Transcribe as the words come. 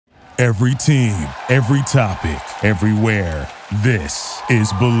Every team, every topic, everywhere. This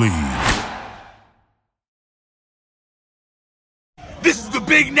is Believe. This is the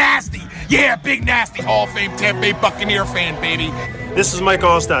Big Nasty. Yeah, Big Nasty. Hall of Fame Tampa Bay Buccaneer fan, baby. This is Mike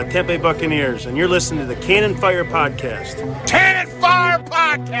Allstott, Tampa Bay Buccaneers, and you're listening to the Cannon Fire Podcast. Cannon Fire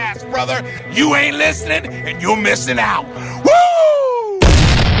Podcast, brother. You ain't listening, and you're missing out. Woo!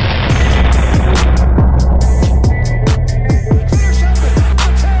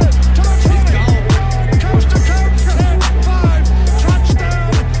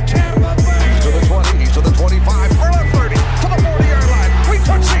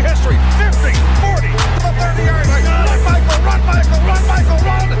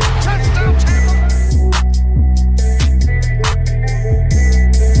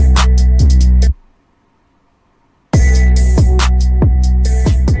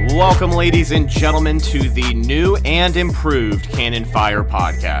 Welcome, ladies and gentlemen, to the new and improved Cannon Fire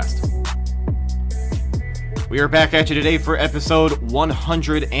Podcast. We are back at you today for episode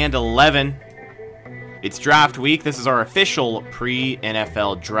 111. It's draft week. This is our official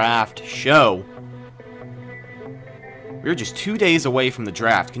pre-NFL draft show. We're just 2 days away from the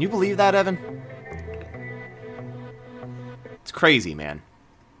draft. Can you believe that, Evan? It's crazy, man.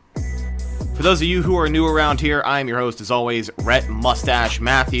 For those of you who are new around here, I'm your host, as always, Rhett Mustache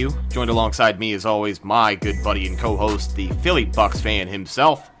Matthew. Joined alongside me, as always, my good buddy and co-host, the Philly Bucks fan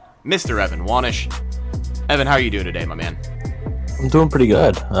himself, Mr. Evan Wanish. Evan, how are you doing today, my man? I'm doing pretty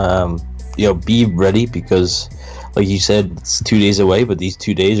good. Be ready because, like you said, it's 2 days away, but these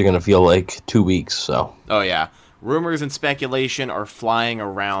 2 days are going to feel like 2 weeks, so. Oh, yeah. Rumors and speculation are flying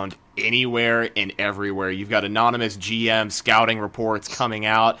around anywhere and everywhere. You've got anonymous GM scouting reports coming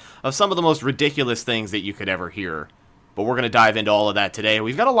out of some of the most ridiculous things that you could ever hear. But we're going to dive into all of that today.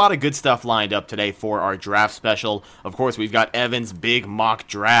 We've got a lot of good stuff lined up today for our draft special. Of course, we've got Evan's big mock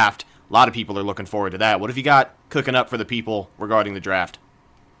draft. A lot of people are looking forward to that. What have you got cooking up for the people regarding the draft?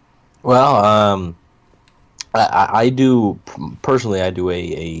 Well, I do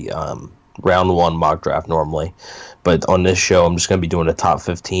a round one mock draft normally, but on this show I'm just going to be doing a top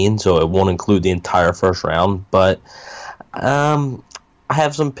 15, so it won't include the entire first round, but I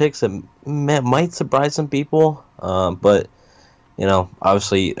have some picks that might surprise some people, but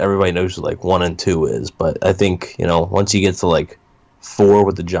obviously everybody knows who like 1 and 2 is, but I think once you get to like 4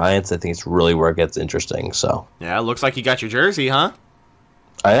 with the Giants, I think it's really where it gets interesting. So yeah, it looks like you got your jersey, huh?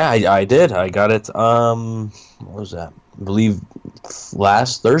 I did. I got it. What was that? I believe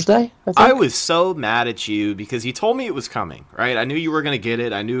last Thursday, I think. I was so mad at you because you told me it was coming, right? I knew you were going to get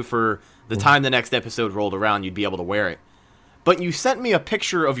it. I knew for the time the next episode rolled around, you'd be able to wear it. But you sent me a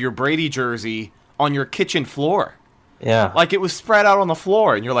picture of your Brady jersey on your kitchen floor. Yeah. Like it was spread out on the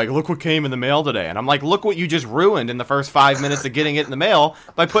floor, and you're like, look what came in the mail today. And I'm like, look what you just ruined in the first 5 minutes of getting it in the mail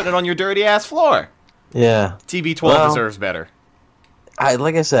by putting it on your dirty-ass floor. Yeah. TB12 deserves better.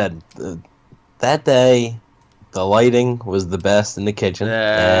 Like I said, that day, the lighting was the best in the kitchen,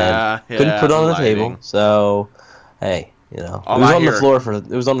 and couldn't put it on the table. So, hey, it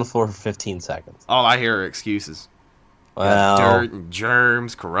was on the floor for 15 seconds. All I hear are excuses. Well, dirt and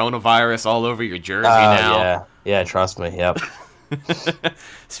germs, coronavirus all over your jersey now. Yeah, trust me. Yep.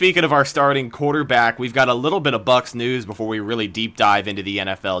 Speaking of our starting quarterback, we've got a little bit of Bucs news before we really deep dive into the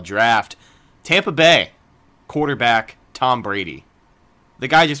NFL draft. Tampa Bay quarterback Tom Brady. The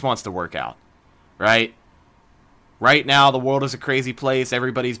guy just wants to work out, right? Right now, the world is a crazy place.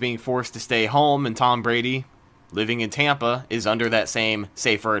 Everybody's being forced to stay home, and Tom Brady, living in Tampa, is under that same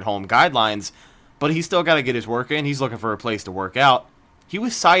safer-at-home guidelines, but he's still got to get his work in. He's looking for a place to work out. He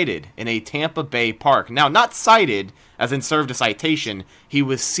was cited in a Tampa Bay park. Now, not cited, as in served a citation. He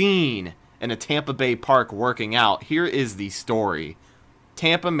was seen in a Tampa Bay park working out. Here is the story.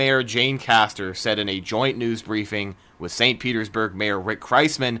 Tampa Mayor Jane Castor said in a joint news briefing with St. Petersburg Mayor Rick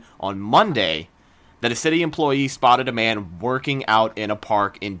Kreisman on Monday that a city employee spotted a man working out in a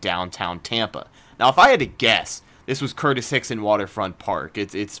park in downtown Tampa. Now, if I had to guess, this was Curtis Hickson Waterfront Park.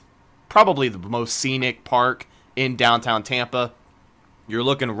 It's probably the most scenic park in downtown Tampa. You're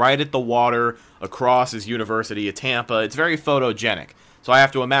looking right at the water across his University of Tampa. It's very photogenic. So I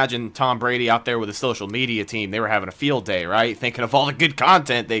have to imagine Tom Brady out there with a social media team. They were having a field day, right? Thinking of all the good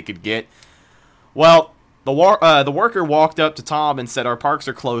content they could get. Well, the worker walked up to Tom and said, our parks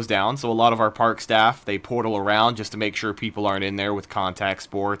are closed down, so a lot of our park staff, they portal around just to make sure people aren't in there with contact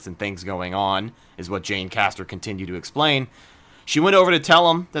sports and things going on, is what Jane Castor continued to explain. She went over to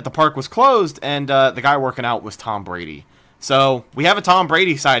tell him that the park was closed, and the guy working out was Tom Brady. So we have a Tom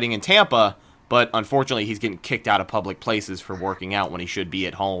Brady sighting in Tampa, but unfortunately he's getting kicked out of public places for working out when he should be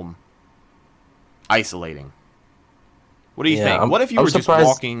at home isolating. What do you think? What if you I'm were surprised,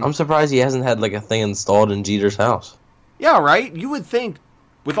 just walking... I'm surprised he hasn't had like a thing installed in Jeter's house. Yeah, right? You would think,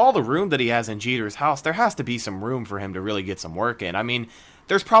 with all the room that he has in Jeter's house, there has to be some room for him to really get some work in. I mean,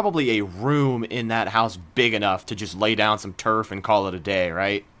 there's probably a room in that house big enough to just lay down some turf and call it a day,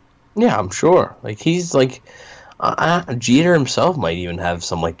 right? Yeah, I'm sure. Like, he's like... Jeter himself might even have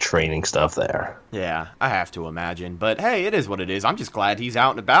some like training stuff there. Yeah, I have to imagine. But hey, it is what it is. I'm just glad he's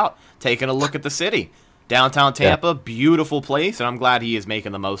out and about, taking a look at the city. Downtown Tampa, beautiful place, and I'm glad he is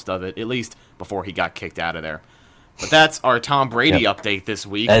making the most of it, at least before he got kicked out of there. But that's our Tom Brady update this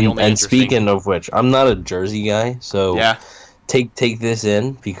week. And speaking of which, I'm not a jersey guy, so yeah. Take this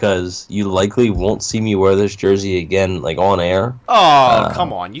in, because you likely won't see me wear this jersey again, like on air. Oh,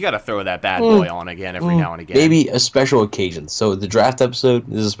 come on. You got to throw that bad boy on again every now and again. Maybe a special occasion. So the draft episode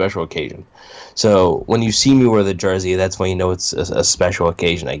is a special occasion. So when you see me wear the jersey, that's when you know it's a special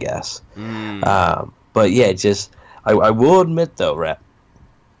occasion, I guess. But yeah, I will admit, though, Rep,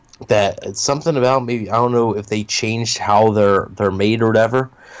 that it's something about maybe, I don't know if they changed how they're made or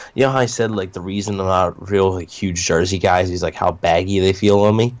whatever. You know how I said, like, the reason I'm not real, like, huge jersey guys is, like, how baggy they feel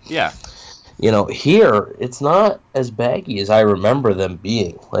on me? Yeah. You know, here, it's not as baggy as I remember them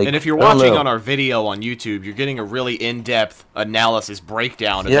being. Like, and if you're watching on our video on YouTube, you're getting a really in-depth analysis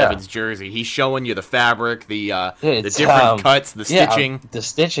breakdown of Evan's jersey. He's showing you the fabric, the different cuts, the stitching. The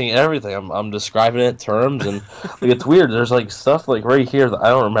stitching, everything. I'm describing it in terms, and like, it's weird. There's, like, stuff, like, right here that I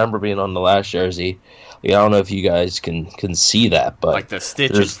don't remember being on the last jersey. Like, I don't know if you guys can see that, but... Like the stitch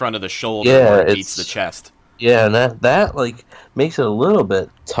in front of the shoulder where it meets the chest. Yeah, and that like makes it a little bit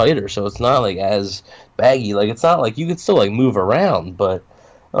tighter, so it's not like as baggy. Like, it's not like you could still like move around, but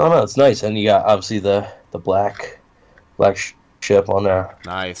I don't know, it's nice. And you got obviously the black ship on there.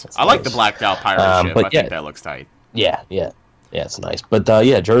 Nice. I like the blacked out pirate ship. I think that looks tight. Yeah, it's nice. But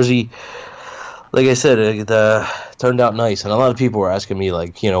jersey, like I said, it turned out nice, and a lot of people were asking me,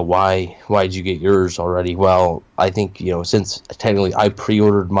 like, you know, why did you get yours already? Well, I think, you know, since technically I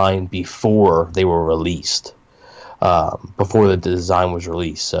pre-ordered mine before they were released, before the design was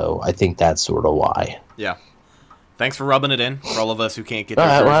released, so I think that's sort of why. Yeah. Thanks for rubbing it in for all of us who can't get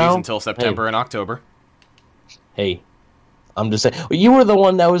their jerseys until September and October. Hey. I'm just saying. You were the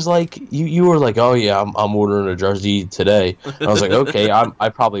one that was like, you were like, oh yeah, I'm ordering a jersey today. And I was like, okay, I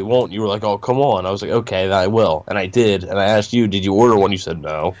probably won't. You were like, oh, come on. I was like, okay, then I will. And I did. And I asked you, did you order one? You said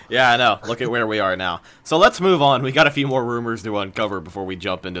no. Yeah, I know. Look at where we are now. So let's move on. We got a few more rumors to uncover before we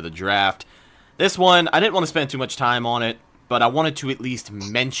jump into the draft. This one, I didn't want to spend too much time on it, but I wanted to at least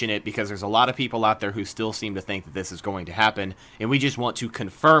mention it because there's a lot of people out there who still seem to think that this is going to happen, and we just want to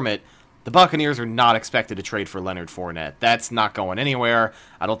confirm it. The Buccaneers are not expected to trade for Leonard Fournette. That's not going anywhere.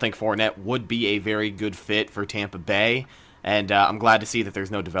 I don't think Fournette would be a very good fit for Tampa Bay, and I'm glad to see that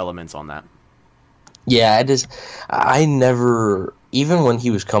there's no developments on that. Yeah, I never, even when he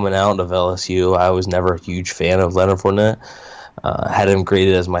was coming out of LSU, I was never a huge fan of Leonard Fournette. Had him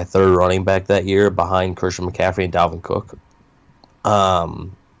graded as my third running back that year behind Christian McCaffrey and Dalvin Cook.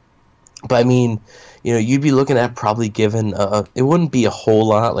 But I mean, you know, you'd be looking at probably given it wouldn't be a whole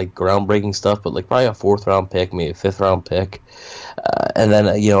lot like groundbreaking stuff, but like probably a 4th round pick, maybe a 5th round pick, and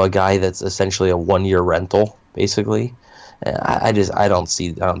then you know, a guy that's essentially a 1-year rental basically. I don't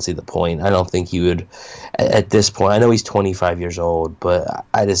see the point. I don't think he would at this point. I know he's 25 years old, but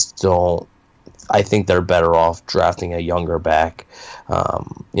I just don't. I think they're better off drafting a younger back,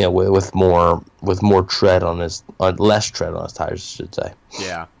 you know, with more tread on his, less tread on his tires, I should say.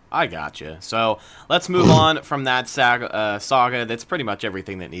 Yeah. I gotcha. So let's move on from that saga. That's pretty much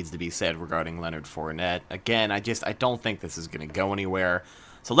everything that needs to be said regarding Leonard Fournette. Again, I don't think this is going to go anywhere.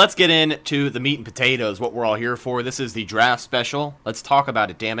 So let's get into the meat and potatoes, what we're all here for. This is the draft special. Let's talk about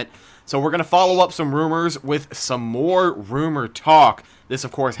it, damn it. So we're going to follow up some rumors with some more rumor talk. This,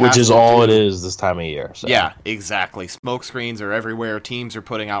 of course, which is all it is this time of year. So. Yeah, exactly. Smoke screens are everywhere. Teams are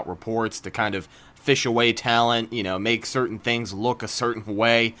putting out reports to kind of fish away talent, you know, make certain things look a certain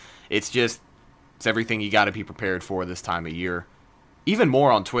way. It's everything you got to be prepared for this time of year. Even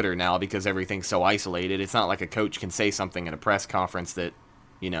more on Twitter now because everything's so isolated. It's not like a coach can say something in a press conference that,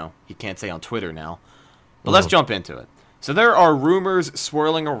 you know, he can't say on Twitter now. But let's jump into it. So there are rumors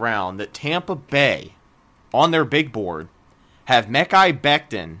swirling around that Tampa Bay, on their big board, have Mekhi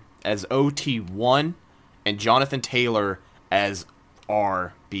Becton as OT1 and Jonathan Taylor as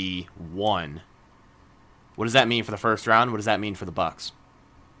RB1. What does that mean for the first round? What does that mean for the Bucs?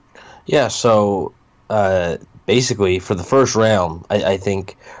 Yeah, so basically for the first round, I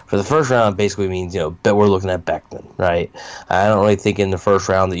think for the first round it basically means, you know, we're looking at Becton, right? I don't really think in the first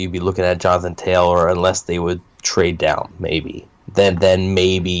round that you'd be looking at Jonathan Taylor unless they would trade down, maybe. then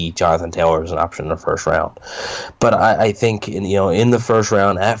maybe Jonathan Taylor is an option in the first round. But I think in the first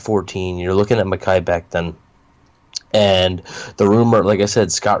round at 14, you're looking at Mekhi Becton, and the rumor, like I said,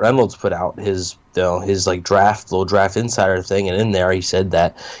 Scott Reynolds put out his like little draft insider thing, and in there he said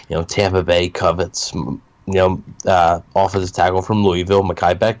that Tampa Bay covets offensive tackle from Louisville,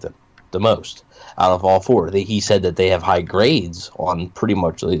 Mekhi Becton, the most out of all four. He said that they have high grades on pretty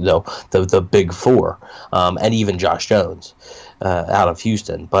much the big four, and even Josh Jones out of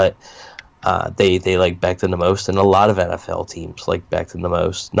Houston. But they like Becton the most, and a lot of NFL teams like Becton the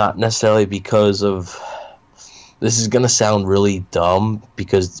most. Not necessarily because of, this is going to sound really dumb,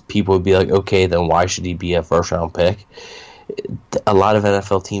 because people would be like, okay, then why should he be a first-round pick? A lot of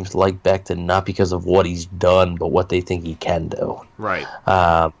NFL teams like Becton not because of what he's done, but what they think he can do. Right.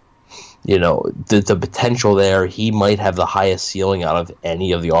 The potential there, he might have the highest ceiling out of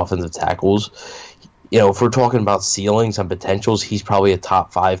any of the offensive tackles. If we're talking about ceilings and potentials, he's probably a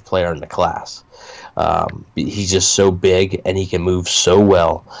top 5 player in the class. He's just so big, and he can move so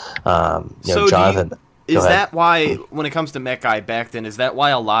well. Jonathan... Is that why, when it comes to Mekhi Becton, is that why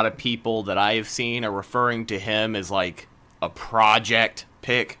a lot of people that I have seen are referring to him as like a project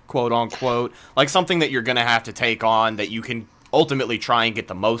pick, quote unquote, like something that you're going to have to take on that you can ultimately try and get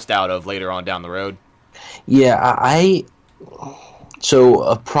the most out of later on down the road? Yeah, so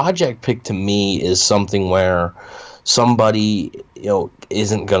a project pick to me is something where somebody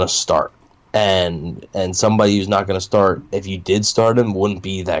isn't going to start. And somebody who's not going to start, if you did start him, wouldn't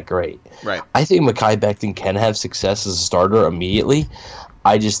be that great. Right. I think Mekhi Becton can have success as a starter immediately.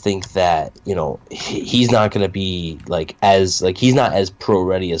 I just think that he's not going to be he's not as pro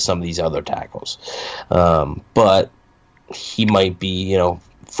ready as some of these other tackles. But he might be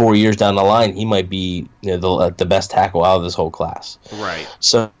 4 years down the line, he might be the best tackle out of this whole class. Right.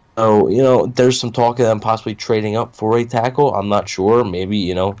 So there's some talk of them possibly trading up for a tackle. I'm not sure.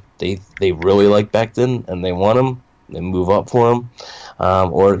 Maybe they really like Becton and they want him. They move up for him,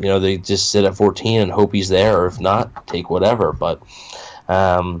 or they just sit at 14 and hope he's there. Or if not, take whatever. But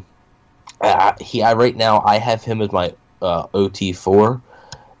right now I have him as my OT4,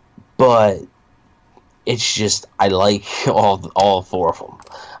 but it's just I like all 4 of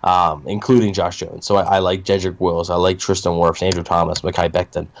them, including Josh Jones. So I like Jedrick Wills, I like Tristan Wirfs, Andrew Thomas, Mekhi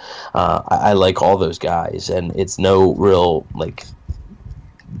Becton. I like all those guys, and it's no real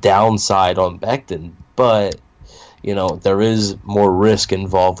downside on Becton, but there is more risk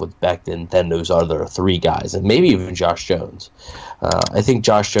involved with Becton than those other 3 guys, and maybe even Josh Jones. I think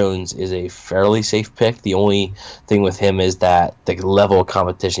Josh Jones is a fairly safe pick. The only thing with him is that the level of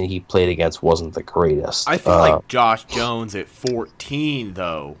competition he played against wasn't the greatest. I feel like Josh Jones at 14,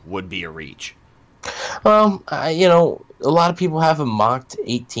 though, would be a reach. A lot of people have him mocked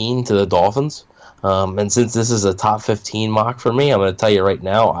 18 to the Dolphins. And since this is a top 15 mock for me, I'm going to tell you right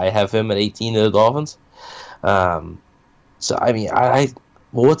now, I have him at 18 to the Dolphins. So, I mean,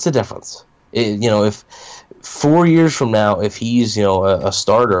 what's the difference? If 4 years from now, if he's, a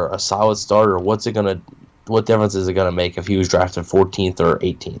starter, a solid starter, what difference is it going to make if he was drafted 14th or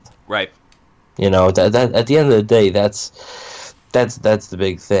 18th? Right. That at the end of the day, that's the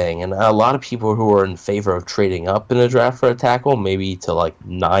big thing. And a lot of people who are in favor of trading up in a draft for a tackle, maybe to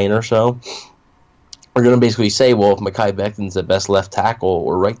 9 or so, are going to basically say, well, if Mekhi Becton's the best left tackle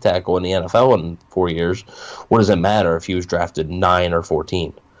or right tackle in the NFL in 4 years, what does it matter if he was drafted 9 or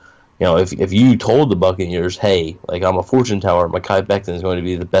 14? If you told the Buccaneers, hey, I'm a fortune teller, Mekhi Becton is going to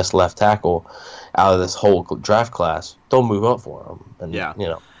be the best left tackle out of this whole draft class, they'll move up for him. And, yeah.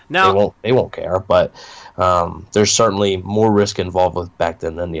 Now, they won't care, but there's certainly more risk involved with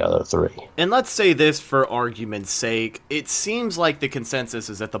Becton than the other 3. And let's say this for argument's sake, it seems like the consensus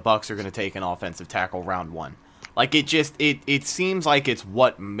is that the Bucs are going to take an offensive tackle round 1. It seems like it's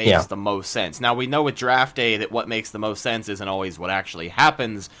what makes the most sense. Now, we know with draft day that what makes the most sense isn't always what actually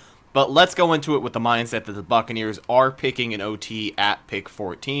happens, but let's go into it with the mindset that the Buccaneers are picking an OT at pick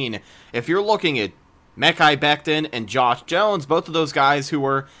 14. If you're looking at Mekhi Becton and Josh Jones, both of those guys who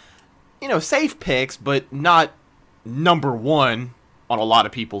were, safe picks, but not number 1 on a lot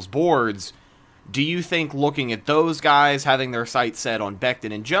of people's boards, do you think looking at those guys, having their sights set on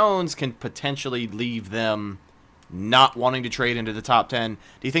Becton and Jones, can potentially leave them not wanting to trade into the top 10?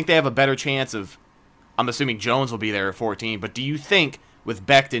 Do you think they have a better chance of, I'm assuming Jones will be there at 14, but do you think with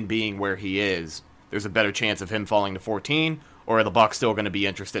Becton being where he is, there's a better chance of him falling to 14, or are the Bucs still going to be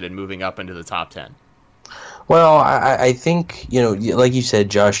interested in moving up into the top 10? Well, I think, like you said,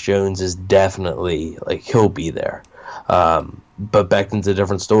 Josh Jones is definitely, he'll be there. But Becton's a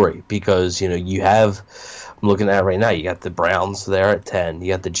different story because, you have, I'm looking at it right now, you got the Browns there at 10,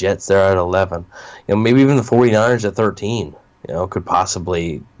 you got the Jets there at 11, maybe even the 49ers at 13. could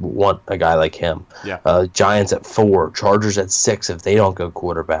possibly want a guy like him. Yeah. Giants at 4, Chargers at 6 if they don't go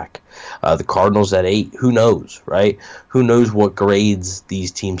quarterback. The Cardinals at 8, who knows, right? Who knows what grades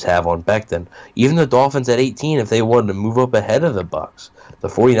these teams have on Becton. Even the Dolphins at 18 if they wanted to move up ahead of the Bucs. The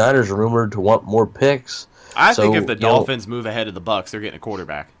 49ers are rumored to want more picks. I think if the Dolphins move ahead of the Bucs, they're getting a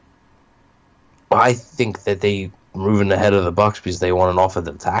quarterback. I think that they moving ahead of the Bucs because they want an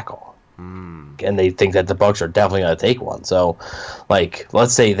offensive tackle. And they think that the Bucs are definitely going to take one. So,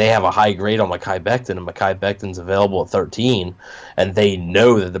 let's say they have a high grade on Mekhi Becton, and Mekhi Becton's available at 13, and they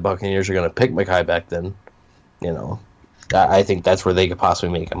know that the Buccaneers are going to pick Mekhi Becton. I think that's where they could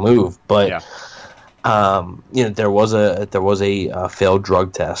possibly make a move. But, there was a failed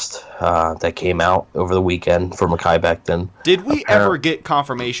drug test that came out over the weekend for Mekhi Becton. Did we ever get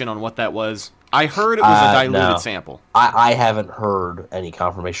confirmation on what that was? I heard it was a diluted sample. I haven't heard any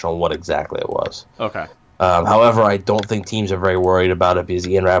confirmation on what exactly it was. Okay. However, I don't think teams are very worried about it because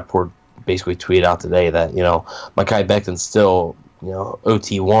Ian Rappaport basically tweeted out today that, Mekhi Becton's still,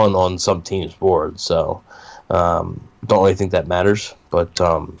 OT1 on some teams' boards. So, don't really think that matters. But,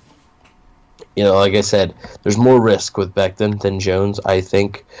 like I said, there's more risk with Becton than Jones, I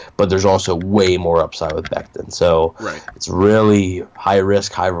think, but there's also way more upside with Becton. So It's really high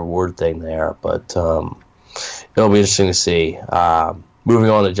risk, high reward thing there. But it'll be interesting to see. Moving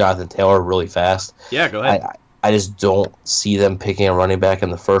on to Jonathan Taylor really fast. Yeah, go ahead. I just don't see them picking a running back in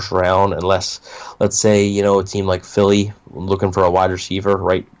the first round unless, let's say, a team like Philly looking for a wide receiver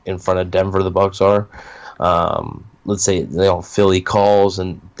right in front of Denver, the Bucs are. Let's say Philly calls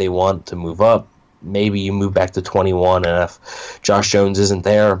and they want to move up. Maybe you move back to 21, and if Josh Jones isn't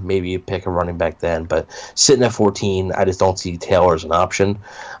there, maybe you pick a running back then. But sitting at 14, I just don't see Taylor as an option.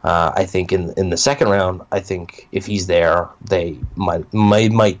 I think in the second round, I think if he's there, they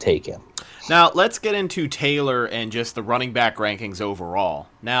might take him. Now, let's get into Taylor and just the running back rankings overall.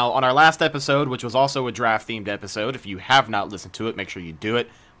 Now, on our last episode, which was also a draft-themed episode, if you have not listened to it, make sure you do it.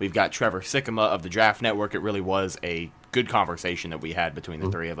 We've got Trevor Sikkema of the Draft Network. It really was a good conversation that we had between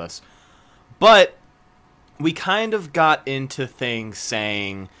the three of us. But we kind of got into things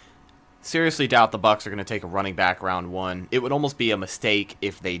saying, seriously doubt the Bucs are going to take a running back round 1. It would almost be a mistake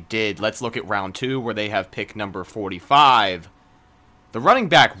if they did. Let's look at round 2 where they have pick number 45. The running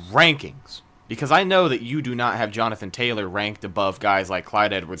back rankings, because I know that you do not have Jonathan Taylor ranked above guys like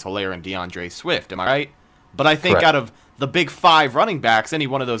Clyde Edwards-Helaire and DeAndre Swift. Am I right? But I think out of the big 5 running backs, any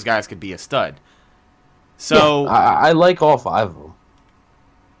one of those guys could be a stud. So I like all 5 of them.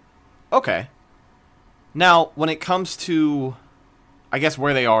 Okay. Now, when it comes to, I guess,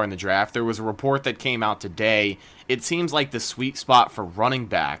 where they are in the draft, there was a report that came out today. It seems like the sweet spot for running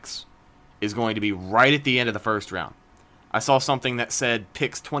backs is going to be right at the end of the first round. I saw something that said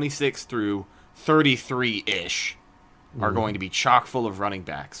picks 26 through 33-ish are going to be chock full of running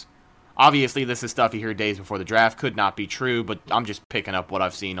backs. Obviously, this is stuff you hear days before the draft. Could not be true, but I'm just picking up what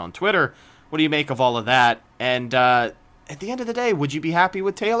I've seen on Twitter. What do you make of all of that? And at the end of the day, would you be happy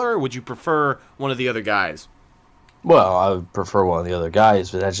with Taylor, or would you prefer one of the other guys? Well, I would prefer one of the other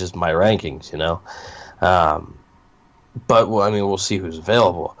guys, but that's just my rankings, But, well, I mean, we'll see who's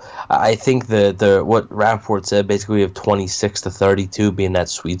available. I think the what Rappaport said, basically we have 26 to 32 being that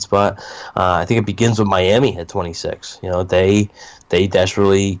sweet spot. I think it begins with Miami at 26. They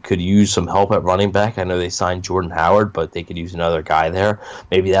desperately could use some help at running back. I know they signed Jordan Howard, but they could use another guy there.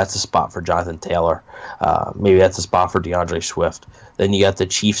 Maybe that's a spot for Jonathan Taylor. Maybe that's a spot for DeAndre Swift. Then you got the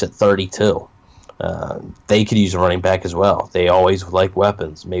Chiefs at 32. They could use a running back as well. They always like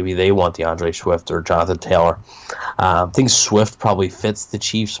weapons. Maybe they want DeAndre Swift or Jonathan Taylor. I think Swift probably fits the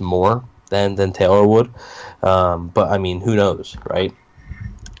Chiefs more than Taylor would. But, I mean, who knows, right?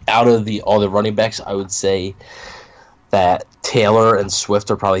 Out of all the running backs, I would say that Taylor and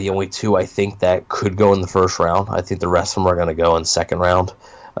Swift are probably the only two I think that could go in the first round. I think the rest of them are going to go in second round.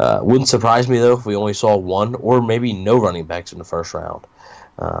 Wouldn't surprise me, though, if we only saw one or maybe no running backs in the first round.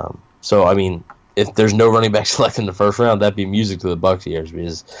 So, I mean, if there's no running back selected in the first round, that'd be music to the Bucs ears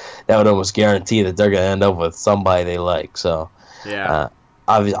because that would almost guarantee that they're going to end up with somebody they like. So, yeah.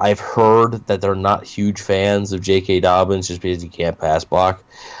 I've heard that they're not huge fans of J.K. Dobbins just because he can't pass block.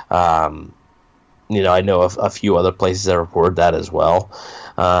 I know a few other places that reported that as well.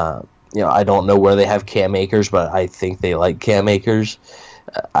 I don't know where they have Cam Akers, but I think they like Cam Akers.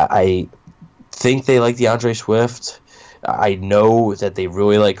 I think they like DeAndre Swift. I know that they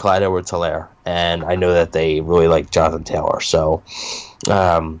really like Clyde Edwards-Helaire, and I know that they really like Jonathan Taylor. So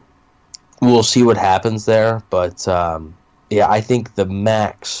we'll see what happens there. But, I think the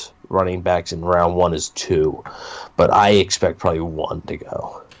max running backs in round 1 is 2, but I expect probably 1 to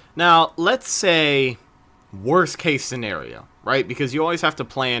go. Now, let's say, worst case scenario, right? Because you always have to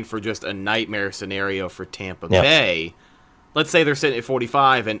plan for just a nightmare scenario for Tampa Yeah. Bay. Let's say they're sitting at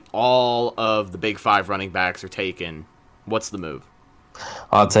 45 and all of the big 5 running backs are taken. What's the move?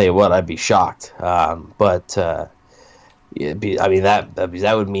 I'll tell you what, I'd be shocked. That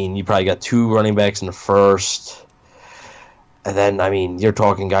would mean you probably got 2 running backs in the first. And then, you're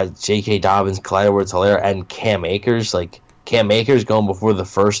talking guys, J.K. Dobbins, Clyde Edwards-Helaire, and Cam Akers. Like, Cam Akers going before the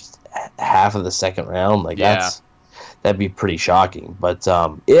first half of the second round. Like, that'd be pretty shocking. But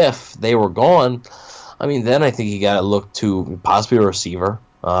if they were gone, then I think you got to look to possibly a receiver.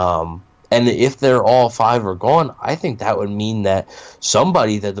 And if they're all 5 are gone, I think that would mean that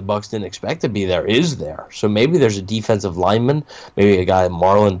somebody that the Bucs didn't expect to be there is there. So maybe there's a defensive lineman, maybe a guy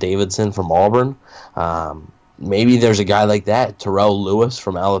Marlon Davidson from Auburn. Maybe there's a guy like that, Terrell Lewis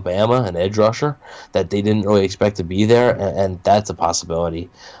from Alabama, an edge rusher, that they didn't really expect to be there, and that's a possibility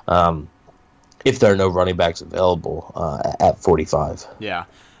if there are no running backs available at 45. Yeah.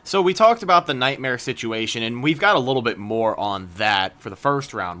 So we talked about the nightmare situation, and we've got a little bit more on that for the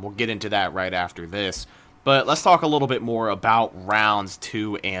first round. We'll get into that right after this. But let's talk a little bit more about rounds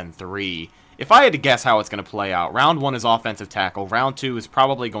 2 and 3. If I had to guess how it's going to play out, round 1 is offensive tackle. Round 2 is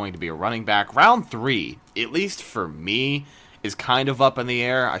probably going to be a running back. Round 3, at least for me, is kind of up in the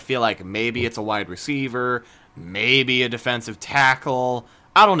air. I feel like maybe it's a wide receiver, maybe a defensive tackle.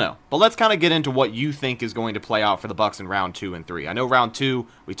 I don't know. But let's kind of get into what you think is going to play out for the Bucs in round 2 and 3. I know round 2,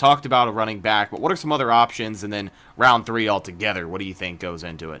 we talked about a running back, but what are some other options? And then round 3 altogether, what do you think goes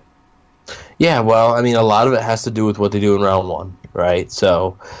into it? Yeah, well, a lot of it has to do with what they do in round 1, right?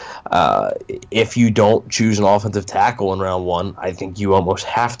 So if you don't choose an offensive tackle in round 1, I think you almost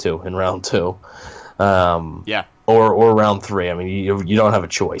have to in round 2. Yeah. Or round 3. You don't have a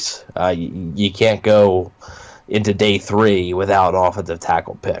choice. You can't go into day 3 without an offensive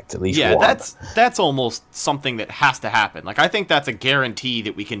tackle picked, at least one. Yeah, that's almost something that has to happen. Like, I think that's a guarantee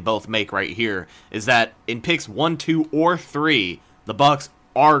that we can both make right here, is that in picks 1, 2, or 3, the Bucs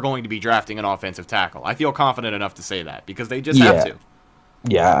are going to be drafting an offensive tackle. I feel confident enough to say that, because they just have to.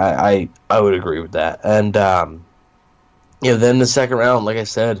 Yeah, I would agree with that. And, then the second round, like I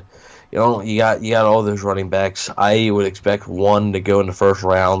said, you got all those running backs. I would expect one to go in the first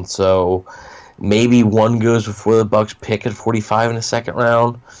round, so maybe one goes before the Bucs pick at 45 in the second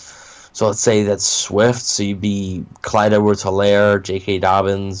round. So let's say that's Swift, so you'd be Clyde Edwards-Helaire, J.K.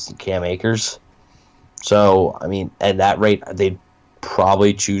 Dobbins, Cam Akers. So, at that rate, they'd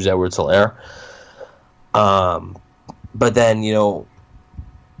probably choose Edwards-Helaire. But then,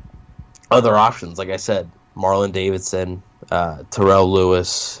 other options, like I said, Marlon Davidson, Terrell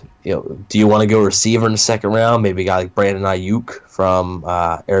Lewis. Do you want to go receiver in the second round? Maybe a guy like Brandon Ayuk from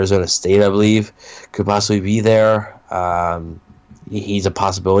Arizona State, I believe, could possibly be there. He's a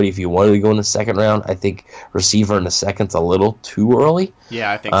possibility if you wanted to go in the second round. I think receiver in the second's a little too early.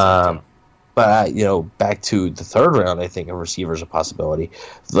 Yeah, I think so too. But, back to the third round, I think a receiver is a possibility.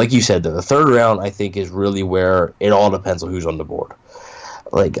 Like you said, the third round, I think, is really where it all depends on who's on the board.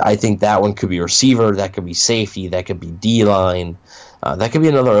 Like, I think that one could be receiver, that could be safety, that could be D-line, that could be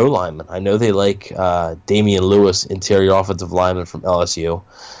another O-lineman. I know they like Damian Lewis, interior offensive lineman from LSU.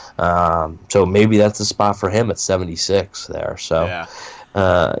 So maybe that's the spot for him at 76 there. So,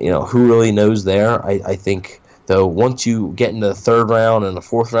 yeah. Who really knows there? I think, though, once you get into the third round and the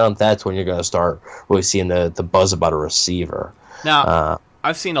fourth round, that's when you're going to start really seeing the buzz about a receiver. Now,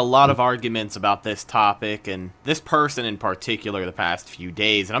 I've seen a lot of arguments about this topic and this person in particular the past few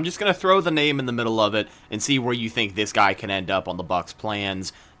days, and I'm just going to throw the name in the middle of it and see where you think this guy can end up on the Bucs'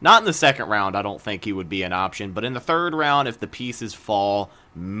 plans. Not in the second round, I don't think he would be an option, but in the third round, if the pieces fall,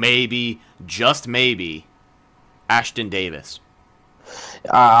 maybe, just maybe, Ashton Davis.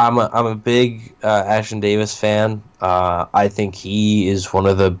 I'm a big Ashton Davis fan. I think he is one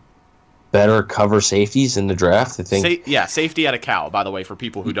of the better cover safeties in the draft, I think. Safety out of Cal, by the way, for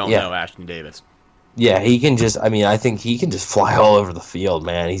people who don't know Ashton Davis. Yeah, he can just, I think he can just fly all over the field,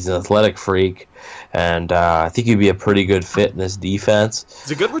 man. He's an athletic freak, and I think he'd be a pretty good fit in this defense.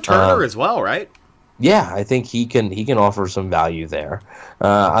 He's a good returner as well, right? Yeah, I think he can offer some value there.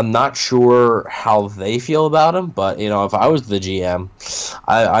 I'm not sure how they feel about him, but if I was the GM,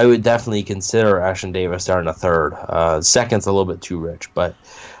 I would definitely consider Ashton Davis there in the third. Second's a little bit too rich, but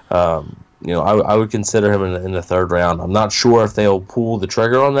I would consider him in the third round. I'm not sure if they'll pull the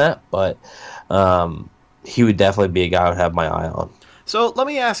trigger on that, but he would definitely be a guy I would have my eye on. So let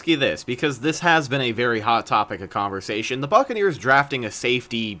me ask you this, because this has been a very hot topic of conversation. The Buccaneers drafting a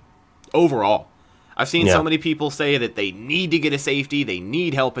safety overall. I've seen so many people say that they need to get a safety, they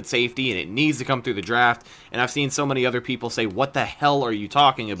need help at safety, and it needs to come through the draft. And I've seen so many other people say, what the hell are you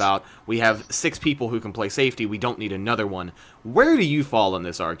talking about? We have 6 people who can play safety. We don't need another one. Where do you fall in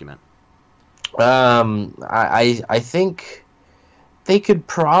this argument? I think they could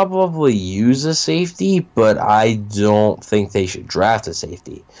probably use a safety, but I don't think they should draft a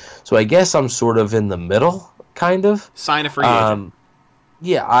safety. So I guess I'm sort of in the middle, kind of. Sign a free agent.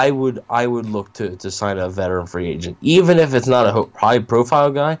 Yeah, I would look to sign a veteran free agent. Even if it's not a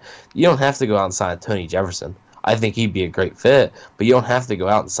high-profile guy, you don't have to go out and sign Tony Jefferson. I think he'd be a great fit, but you don't have to go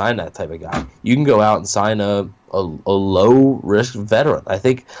out and sign that type of guy. You can go out and sign a low-risk veteran. I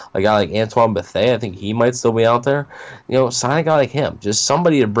think a guy like Antoine Bethea, I think he might still be out there. Sign a guy like him. Just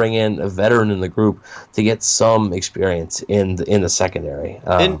somebody to bring in a veteran in the group to get some experience in the secondary.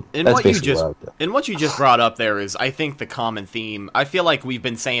 And what you just brought up there is, I think, the common theme. I feel like we've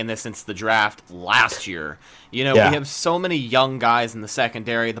been saying this since the draft last year. We have so many young guys in the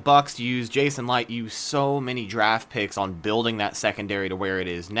secondary. The Bucs Jason Light used so many draft picks on building that secondary to where it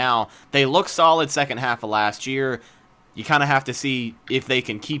is now. They look solid second half of last year. You kind of have to see if they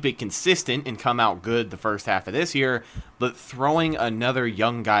can keep it consistent and come out good the first half of this year. But throwing another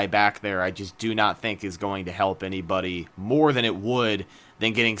young guy back there, I just do not think is going to help anybody more than it would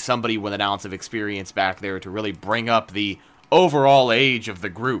than getting somebody with an ounce of experience back there to really bring up the overall age of the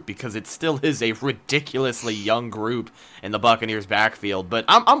group, because it still is a ridiculously young group in the Buccaneers backfield. But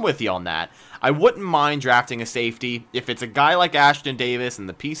I'm with you on that. I wouldn't mind drafting a safety if it's a guy like Ashton Davis and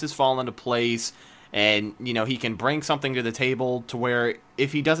the pieces fall into place. And, he can bring something to the table to where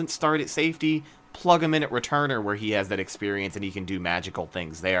if he doesn't start at safety, plug him in at returner where he has that experience and he can do magical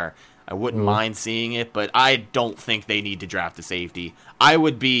things there. I wouldn't mind seeing it, but I don't think they need to draft a safety. I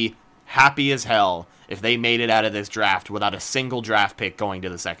would be happy as hell if they made it out of this draft without a single draft pick going to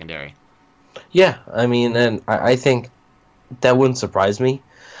the secondary. Yeah, and I think that wouldn't surprise me.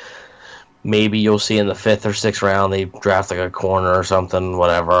 Maybe you'll see in the 5th or 6th round they draft like a corner or something,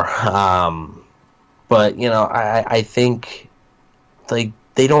 whatever. But, I think like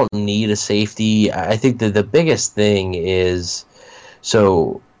they don't need a safety. I think that the biggest thing is,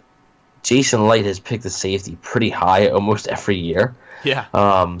 so Jason Light has picked a safety pretty high almost every year.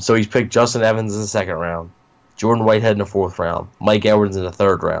 Yeah. So he's picked Justin Evans in the 2nd round, Jordan Whitehead in the 4th round, Mike Edwards in the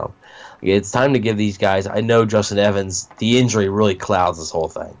 3rd round. It's time to give these guys, I know Justin Evans, the injury really clouds this whole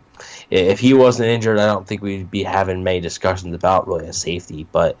thing. If he wasn't injured, I don't think we'd be having many discussions about really a safety.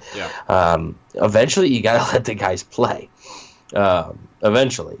 But eventually, you got to let the guys play.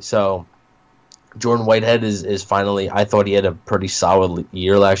 Eventually, so Jordan Whitehead is finally. I thought he had a pretty solid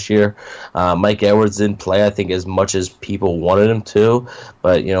year last year. Mike Edwards didn't play, I think, as much as people wanted him to.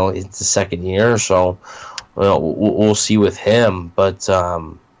 But it's the 2nd year, so we'll see with him. But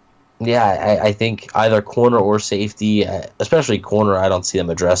I think either corner or safety, especially corner, I don't see them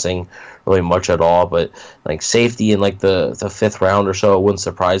addressing really much at all. But like safety in like the 5th round or so, it wouldn't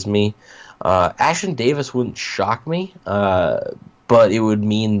surprise me. Ashton Davis wouldn't shock me, but it would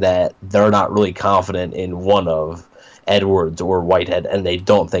mean that they're not really confident in one of Edwards or Whitehead, and they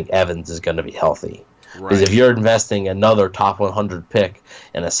don't think Evans is going to be healthy. Because if you're investing another top 100 pick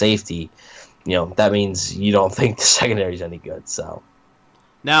in a safety, that means you don't think the secondary is any good. So.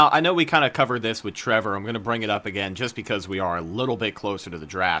 Now, I know we kind of covered this with Trevor. I'm going to bring it up again just because we are a little bit closer to the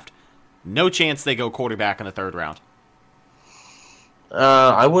draft. No chance they go quarterback in the 3rd round.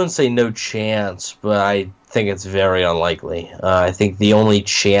 I wouldn't say no chance, but I think it's very unlikely. I think the only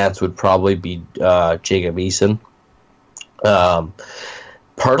chance would probably be Jacob Eason.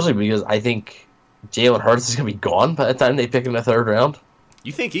 Partially because I think Jalen Hurts is going to be gone by the time they pick in the 3rd round.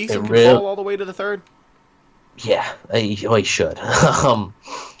 You think Eason can fall all the way to the 3rd? Yeah, he should.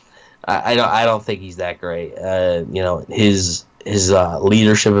 I don't think he's that great. His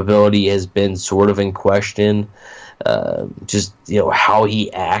leadership ability has been sort of in question. Just how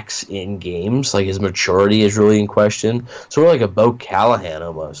he acts in games, like his maturity is really in question. Sort of like a Bo Callahan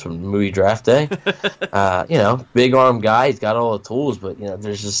almost from the movie Draft Day. Big arm guy, he's got all the tools, but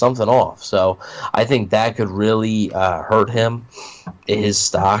there's just something off. So I think that could really hurt him, his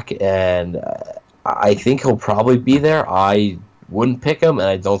stock, and I think he'll probably be there. I wouldn't pick him, and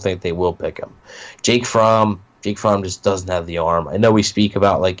I don't think they will pick him. Jake Fromm just doesn't have the arm. I know we speak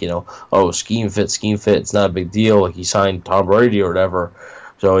about scheme fit. It's not a big deal. Like he signed Tom Brady or whatever,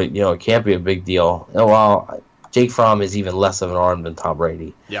 so it can't be a big deal. Well, Jake Fromm is even less of an arm than Tom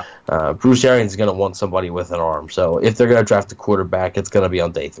Brady. Yeah. Bruce Arians is going to want somebody with an arm. So if they're going to draft a quarterback, it's going to be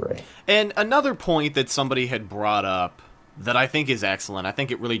on day 3. And another point that somebody had brought up that I think is excellent. I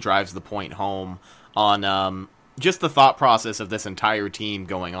think it really drives the point home on just the thought process of this entire team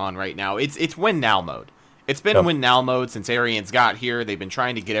going on right now, it's win now mode. It's been win now mode since Arians got here. They've been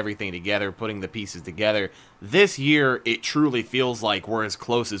trying to get everything together, putting the pieces together. This year, it truly feels like we're as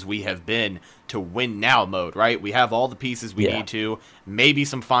close as we have been to win now mode, right? We have all the pieces we need to, maybe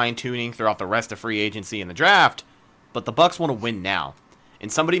some fine-tuning throughout the rest of free agency and the draft, but the Bucs want to win now.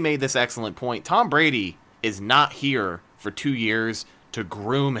 And somebody made this excellent point. Tom Brady is not here for 2 years to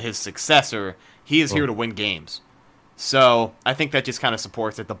groom his successor. He is here to win games. So I think that just kind of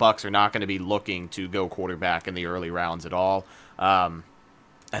supports that the Bucs are not going to be looking to go quarterback in the early rounds at all.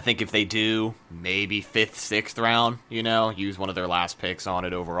 I think if they do, maybe 5th, 6th round, use one of their last picks on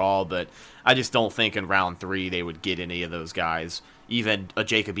it overall. But I just don't think in round 3 they would get any of those guys. Even a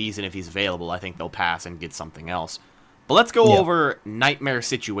Jacob Eason, if he's available, I think they'll pass and get something else. But let's go over nightmare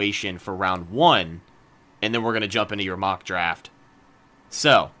situation for round 1, and then we're going to jump into your mock draft.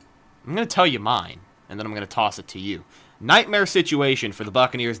 So, I'm going to tell you mine, and then I'm going to toss it to you. Nightmare situation for the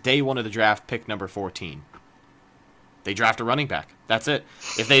Buccaneers, day 1 of the draft, pick number 14. They draft a running back. That's it.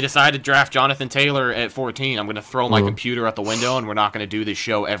 If they decide to draft Jonathan Taylor at 14, I'm going to throw my computer out the window, and we're not going to do this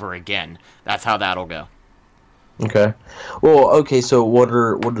show ever again. That's how that'll go. Okay. Well, okay, so what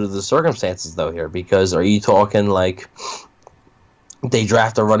are the circumstances, though, here? Because are you talking, like, they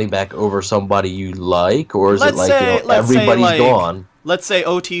draft a running back over somebody you like, or is everybody's gone? Let's say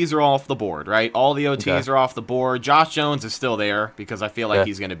OTs are off the board, right? All the OTs are off the board. Josh Jones is still there because I feel like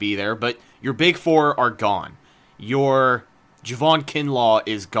he's going to be there. But your big 4 are gone. Your Javon Kinlaw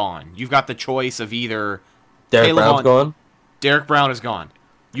is gone. You've got the choice of either... Derek Brown's gone? Derek Brown is gone.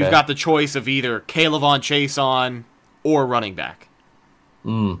 You've got the choice of either K'Lavon Chaisson or running back.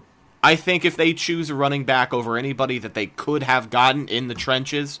 I think if they choose a running back over anybody that they could have gotten in the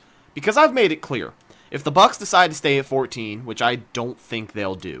trenches, because I've made it clear, if the Bucs decide to stay at 14, which I don't think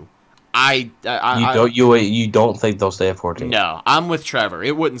they'll do, you don't think they'll stay at 14? No, I'm with Trevor.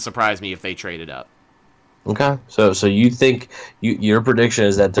 It wouldn't surprise me if they traded up. Okay, so you think your prediction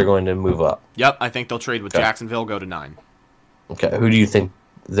is that they're going to move up? Yep, I think they'll trade with Jacksonville, go to 9. Okay, who do you think?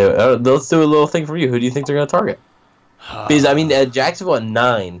 Let's do a little thing for you. Who do you think they're going to target? Because, I mean, at Jacksonville at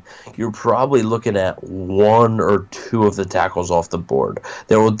 9, you're probably looking at 1 or 2 of the tackles off the board.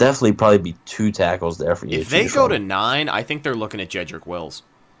 There will definitely probably be 2 tackles there for you. If they go to 9, I think they're looking at Jedrick Wills.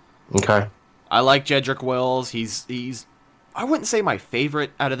 Okay. I like Jedrick Wills. He's I wouldn't say my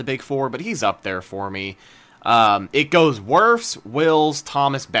favorite out of the big 4, but he's up there for me. It goes Wirfs, Wills,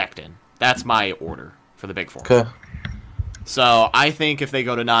 Thomas, Becton. That's my order for the big 4. Okay. So I think if they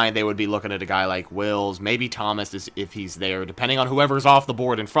go to 9, they would be looking at a guy like Wills, maybe Thomas if he's there, depending on whoever's off the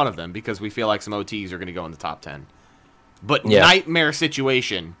board in front of them, because we feel like some OTs are going to go in the top 10. But nightmare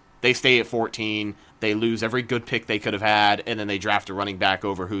situation, they stay at 14, they lose every good pick they could have had, and then they draft a running back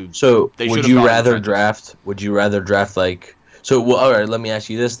over who. So would you rather draft like? So well, all right, let me ask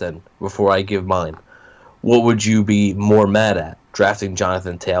you this then before I give mine. What would you be more mad at? Drafting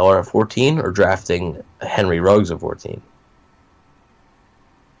Jonathan Taylor at 14 or drafting Henry Ruggs at 14?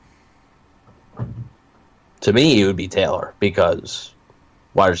 To me, it would be Taylor because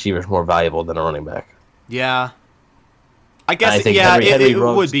wide receiver is more valuable than a running back. Yeah, I guess. Henry it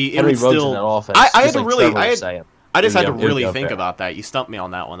Ruggs, would be. Henry It would Ruggs still. in that offense, I had to really. I just had to really think there. about that. You stumped me on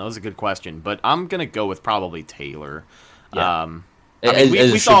that one. That was a good question, but I'm gonna go with probably Taylor. Yeah.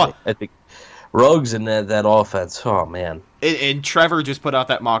 We saw. I think Ruggs in that offense. Oh man. And Trevor just put out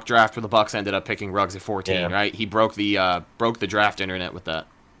that mock draft where the Bucs ended up picking Ruggs at 14. Right? He broke the draft internet with that.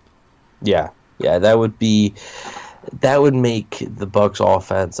 Yeah, that would make the Bucs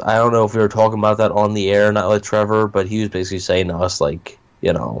offense. I don't know if we were talking about that on the air, not like Trevor, but he was basically saying to us, like,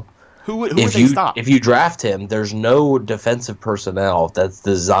 who would they stop? If you draft him, there's no defensive personnel that's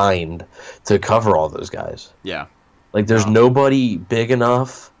designed to cover all those guys. Yeah, like there's nobody big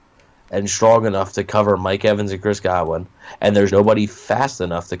enough and strong enough to cover Mike Evans and Chris Godwin, and there's nobody fast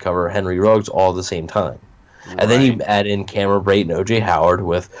enough to cover Henry Ruggs all at the same time. And then you add in Cameron Brate and O.J. Howard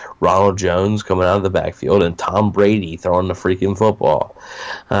with Ronald Jones coming out of the backfield and Tom Brady throwing the freaking football.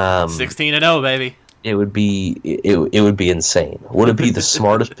 16-0, baby. It would be insane. Would it be the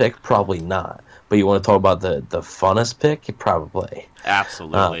smartest pick? Probably not. But you want to talk about the funnest pick? Probably.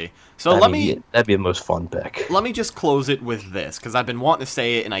 Absolutely. So that'd be the most fun pick. Let me just close it with this, because I've been wanting to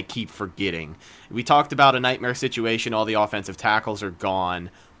say it and I keep forgetting. We talked about a nightmare situation. All the offensive tackles are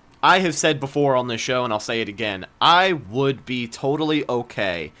gone. I have said before on this show, and I'll say it again, I would be totally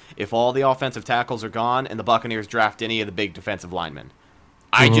okay if all the offensive tackles are gone and the Buccaneers draft any of the big defensive linemen.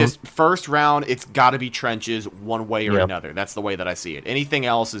 First round, it's got to be trenches one way or another. That's the way that I see it. Anything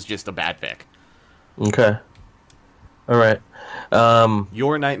else is just a bad pick. Okay. All right.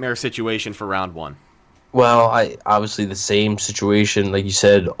 Your nightmare situation for round 1. Well, obviously the same situation, like you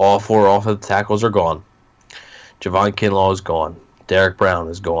said, all 4 offensive tackles are gone. Javon Kinlaw is gone. Derek Brown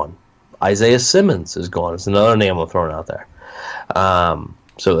is gone. Isaiah Simmons is gone. It's another name I'm throwing out there.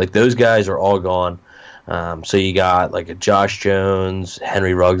 So like those guys are all gone. So you got like a Josh Jones,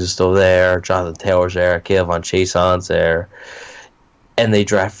 Henry Ruggs is still there, Jonathan Taylor's there, Kayvon Chaison's there, and they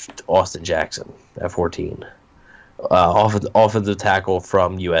draft Austin Jackson at 14, offensive tackle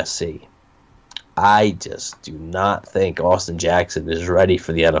from USC. I just do not think Austin Jackson is ready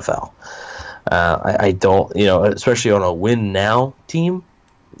for the NFL. I don't, especially on a win now team,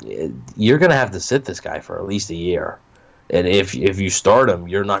 you're going to have to sit this guy for at least a year. And if you start him,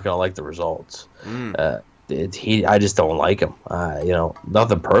 you're not going to like the results. I just don't like him.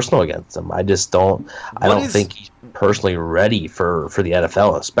 Nothing personal against him. I just don't. I don't think he's personally ready for the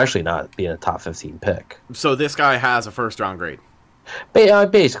NFL, especially not being a top 15 pick. So this guy has a first round grade.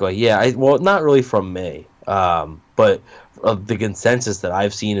 Basically, yeah. Well, not really from me, but the consensus that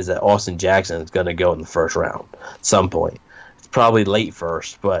I've seen is that Austin Jackson is going to go in the first round at some point. It's probably late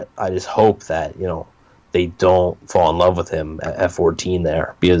first, but I just hope that they don't fall in love with him at 14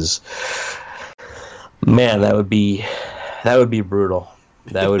 there, because man, that would be brutal.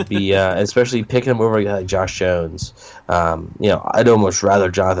 That would be especially picking him over a guy like Josh Jones. I'd almost rather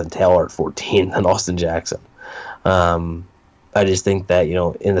Jonathan Taylor at 14 than Austin Jackson. I just think that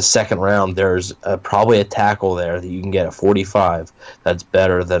in the second round there's probably a tackle there that you can get at 45 that's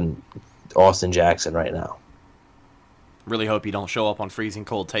better than Austin Jackson right now. Really hope you don't show up on Freezing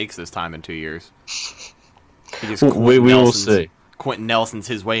Cold Takes this time in 2 years. We will see. Quentin Nelson's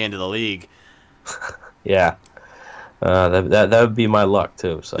his way into the league. Yeah, that would be my luck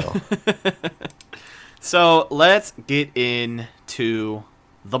too. So, so let's get into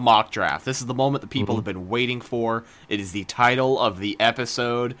the mock draft. This is the moment that people have been waiting for. It is the title of the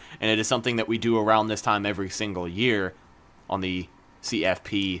episode, and it is something that we do around this time every single year on the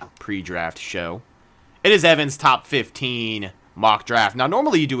CFP pre-draft show. It is Evan's top 15 mock draft. Now,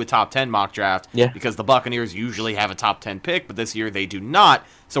 normally you do a top 10 mock draft because the Buccaneers usually have a top 10 pick, but this year they do not,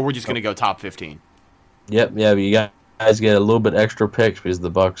 so we're just going to go top 15. Yep, yeah, but you guys get a little bit extra picks because the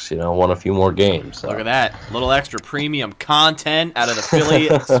Bucs, won a few more games. So. Look at that. A little extra premium content out of the Philly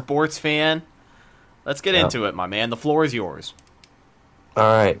sports fan. Let's get into it, my man. The floor is yours. All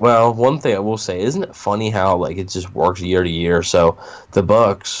right. Well, one thing I will say, isn't it funny how it just works year to year? So the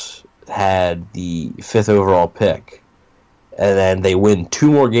Bucs had the 5th overall pick, and then they win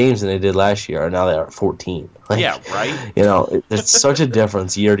 2 more games than they did last year, and now they're at 14. Yeah, right? There's such a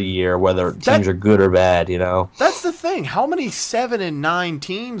difference year to year, whether teams are good or bad, That's the thing. How many 7 and 9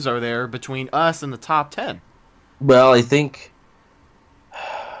 teams are there between us and the top 10? Well, I think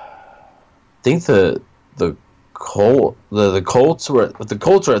the Colts were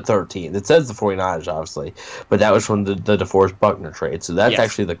at 13. It says the 49ers, obviously, but that was from the DeForest Buckner trade. So that's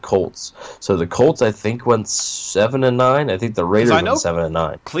actually the Colts. So the Colts, I think, went 7 and 9. I think the Raiders went 7 and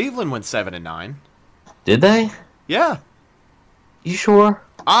 9. Cleveland went 7 and 9. Did they? Yeah. You sure?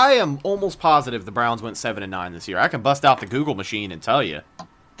 I am almost positive the Browns went 7 and 9 this year. I can bust out the Google machine and tell you.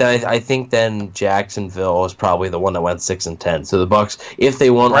 I think then Jacksonville is probably the one that went 6 and 10. So the Bucs, if they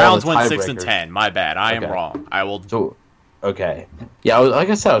won, Browns all the went 6 and 10. My bad. I am wrong. I will. So, okay. Yeah, like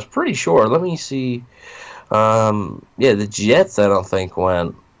I said, I was pretty sure. Let me see. The Jets, I don't think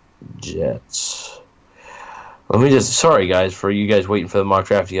went Jets. Let me sorry guys, for you guys waiting for the mock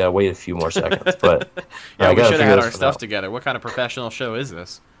draft. You gotta wait a few more seconds. But yeah, we should have had our stuff together. What kind of professional show is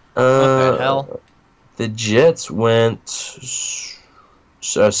this? What the hell? The Jets went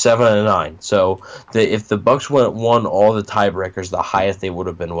 7 and 9. So if the Bucs won all the tiebreakers, the highest they would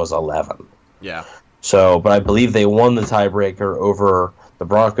have been was 11. Yeah. So, but I believe they won the tiebreaker over the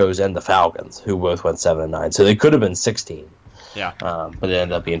Broncos and the Falcons, who both went 7 and 9. So they could have been 16. Yeah. But it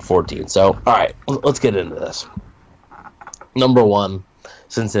ended up being 14. So, all right, let's get into this. Number 1,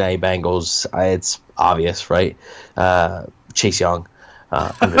 Cincinnati Bengals. It's obvious, right? Chase Young.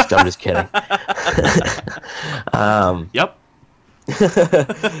 I'm just kidding. Yep.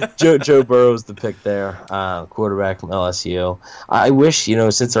 Joe Burrow's the pick there, quarterback from LSU. I wish,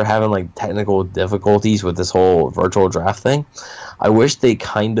 since they're having technical difficulties with this whole virtual draft thing, I wish they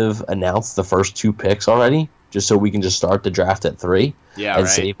kind of announced the first 2 picks already, just so we can just start the draft at 3 and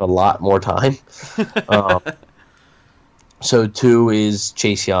save a lot more time. So 2 is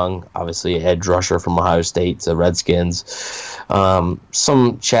Chase Young, obviously edge rusher from Ohio State, the Redskins.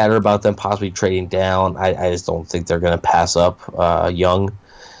 Some chatter about them possibly trading down. I just don't think they're going to pass up Young.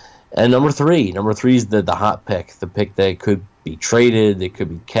 And number 3 is the hot pick, the pick that could be traded. They could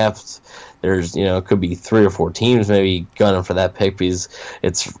be kept. There's, it could be 3 or 4 teams maybe gunning for that pick because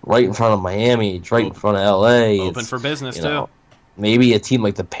it's right in front of Miami. It's right in front of LA. Open for business, too. Maybe a team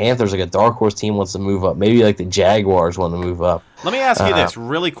like the Panthers, like a dark horse team, wants to move up. Maybe like the Jaguars want to move up. Let me ask you this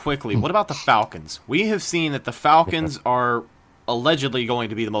really quickly. What about the Falcons? We have seen that the Falcons are allegedly going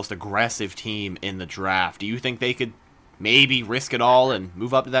to be the most aggressive team in the draft. Do you think they could maybe risk it all and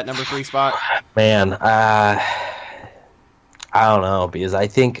move up to that number 3 spot? Man, I don't know, because I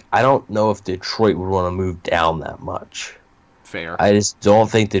don't know if Detroit would want to move down that much. Fair. I just don't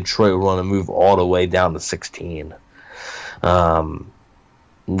think Detroit would want to move all the way down to 16.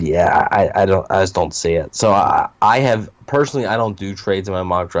 Yeah, I just don't see it. So I have personally, I don't do trades in my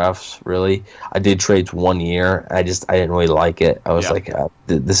mock drafts. Really, I did trades 1 year. I didn't really like it. I was like,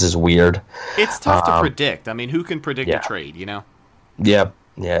 this is weird. It's tough to predict. I mean, who can predict a trade? Yep.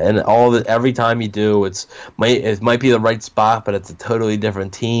 Yeah, and every time you do, it might be the right spot, but it's a totally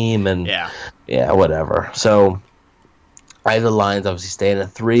different team, and whatever. So I have the Lions obviously staying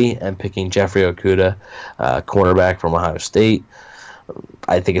at 3 and picking Jeffrey Okudah, cornerback from Ohio State.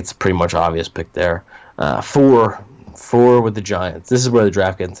 I think it's a pretty much obvious pick there. 4 with the Giants. This is where the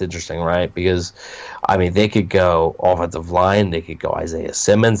draft gets interesting, right? Because, I mean, they could go offensive line. They could go Isaiah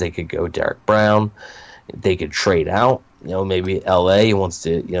Simmons. They could go Derek Brown. They could trade out. Maybe LA wants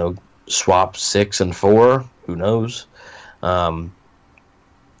to, swap 6 and 4. Who knows? I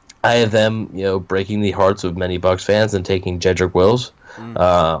have them, breaking the hearts of many Bucs fans and taking Jedrick Wills,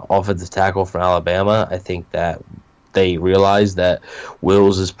 offensive tackle from Alabama. I think that they realize that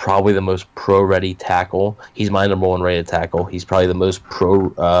Wills is probably the most pro-ready tackle. He's my number 1 rated tackle. He's probably the most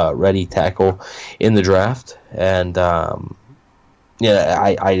pro-ready tackle in the draft. And, I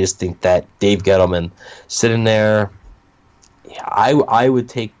just think that Dave Gettleman sitting there, I would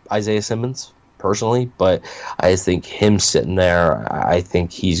take Isaiah Simmons personally, but I just think him sitting there, I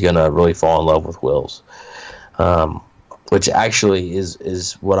think he's going to really fall in love with Wills. Which actually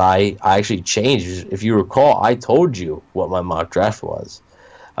is what I actually changed. If you recall, I told you what my mock draft was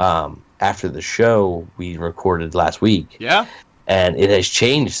after the show we recorded last week. Yeah. And it has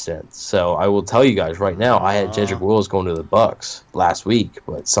changed since. So I will tell you guys right now, I had Jedrick Wills going to the Bucs last week,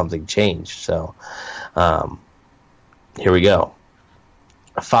 but something changed. So here we go.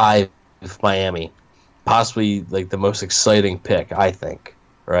 5, Miami. Possibly like the most exciting pick, I think.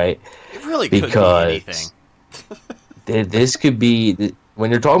 Right? It really could be anything. This could be,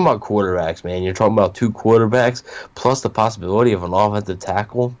 when you're talking about quarterbacks, man, you're talking about 2 quarterbacks plus the possibility of an offensive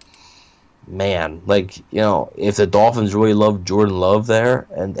tackle. Man, if the Dolphins really love Jordan Love there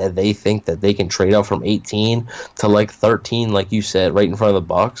and they think that they can trade out from 18 to 13, like you said, right in front of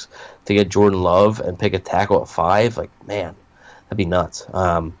the Bucs to get Jordan Love and pick a tackle at 5, man, that'd be nuts.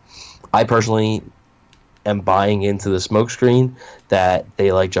 I personally am buying into the smokescreen that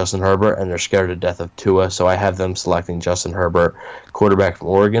they like Justin Herbert and they're scared to death of Tua, so I have them selecting Justin Herbert, quarterback from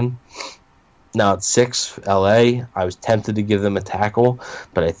Oregon. Now at 6, LA, I was tempted to give them a tackle,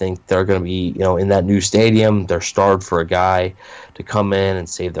 but I think they're going to be, in that new stadium, they're starved for a guy to come in and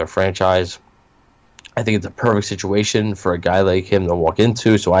save their franchise. I think it's a perfect situation for a guy like him to walk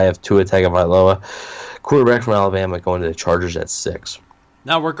into, so I have Tua Tagovailoa, quarterback from Alabama, going to the Chargers at 6.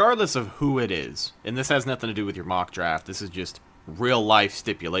 Now, regardless of who it is, and this has nothing to do with your mock draft, this is just real-life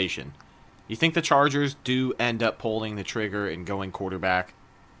stipulation, you think the Chargers do end up pulling the trigger and going quarterback,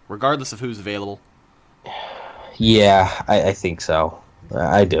 regardless of who's available? Yeah, I think so.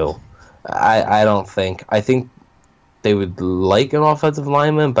 I do. I think they would like an offensive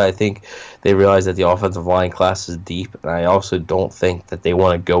lineman, but I think they realize that the offensive line class is deep, and I also don't think that they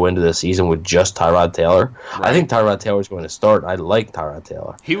want to go into the season with just Tyrod Taylor. Right. I think Tyrod Taylor's going to start. I like Tyrod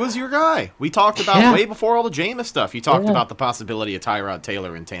Taylor. He was your guy. We talked about way before all the Jameis stuff. You talked about the possibility of Tyrod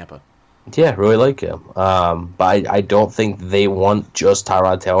Taylor in Tampa. Yeah, really like him. But I don't think they want just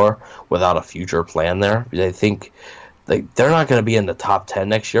Tyrod Taylor without a future plan there. Because I think they're not going to be in the top 10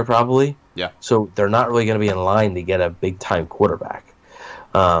 next year probably. Yeah. So they're not really going to be in line to get a big-time quarterback.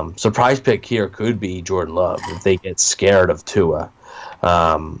 Surprise pick here could be Jordan Love if they get scared of Tua.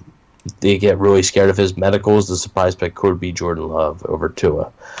 They get really scared of his medicals. The surprise pick could be Jordan Love over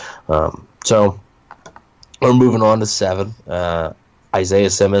Tua. So we're moving on to 7. Isaiah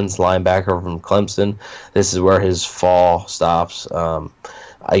Simmons, linebacker from Clemson. This is where his fall stops.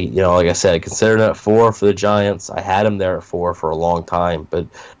 Like I said, I considered it at 4 for the Giants. I had him there at 4 for a long time, but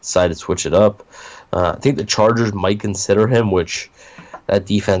decided to switch it up. I think the Chargers might consider him, which that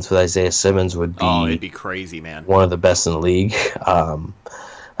defense with Isaiah Simmons would be. Oh, it'd be crazy, man. One of the best in the league.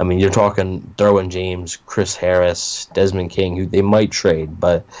 I mean, you're talking Derwin James, Chris Harris, Desmond King, who they might trade,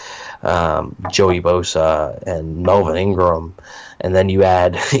 but Joey Bosa and Melvin Ingram, and then you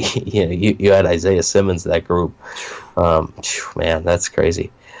add you add Isaiah Simmons to that group. Man, that's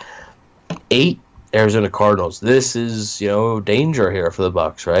crazy. 8 Arizona Cardinals. This is danger here for the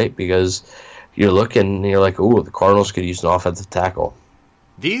Bucs, right? Because you're looking and you're like, ooh, the Cardinals could use an offensive tackle.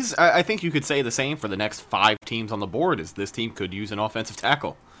 These, I think you could say the same for the next 5 teams on the board. Is this team could use an offensive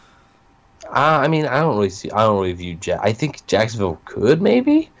tackle? I mean, I don't really view I think Jacksonville could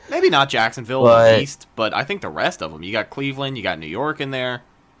maybe not Jacksonville in the East, but I think the rest of them. You got Cleveland, you got New York in there.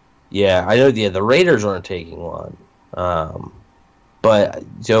 Yeah, I know. Yeah, the Raiders aren't taking one, but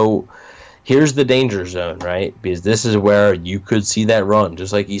so here's the danger zone, right? Because this is where you could see that run,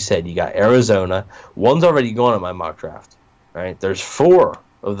 just like you said. You got Arizona. One's already gone in my mock draft, right? There's 4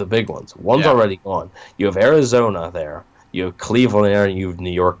 of the big ones. One's already gone. You have Arizona there. You have Cleveland there, and you have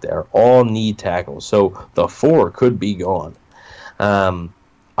New York there. All need tackles. So the 4 could be gone.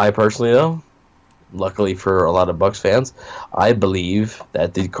 I personally, though, luckily for a lot of Bucs fans, I believe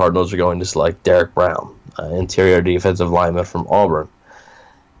that the Cardinals are going to select Derek Brown, interior defensive lineman from Auburn.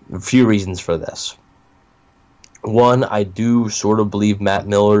 A few reasons for this. One, I do sort of believe Matt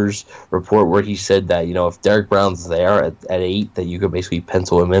Miller's report where he said that, if Derek Brown's there at 8, that you could basically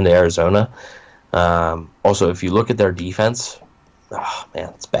pencil him into Arizona. Also, if you look at their defense, oh, man,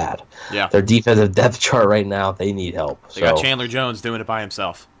 it's bad. Yeah. Their defensive depth chart right now, they need help. They got Chandler Jones doing it by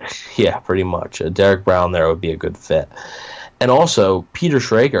himself. Yeah, pretty much. Derek Brown there would be a good fit. And also, Peter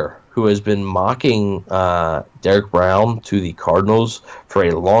Schrager, who has been mocking Derek Brown to the Cardinals for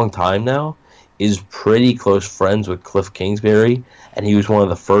a long time now, is pretty close friends with Cliff Kingsbury, and he was one of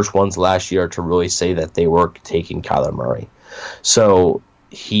the first ones last year to really say that they were taking Kyler Murray. So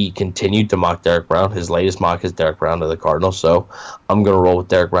he continued to mock Derek Brown. His latest mock is Derek Brown to the Cardinals, so I'm going to roll with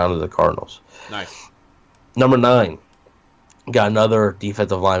Derek Brown to the Cardinals. Nice. Number 9, got another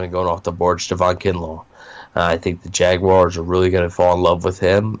defensive lineman going off the board, Javon Kinlaw. I think the Jaguars are really going to fall in love with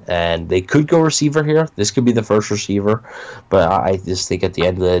him, and they could go receiver here. This could be the first receiver, but I just think at the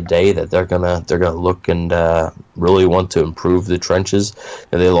end of the day that they're gonna look and really want to improve the trenches.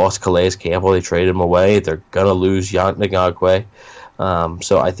 And they lost Calais Campbell; they traded him away. They're gonna lose Yannick Ngakoue.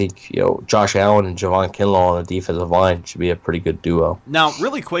 So I think Josh Allen and Javon Kinlaw on the defensive line should be a pretty good duo. Now,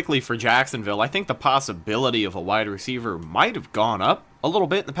 really quickly for Jacksonville, I think the possibility of a wide receiver might have gone up a little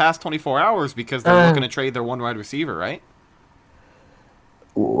bit in the past 24 hours because they're looking to trade their one wide receiver, right?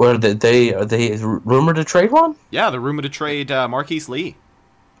 Are they rumored to trade one? Yeah, they're rumored to trade Marquise Lee.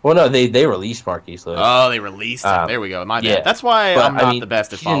 Well, no, they released Marquise Lee. Oh, they released him. There we go. My bad. That's why I'm not the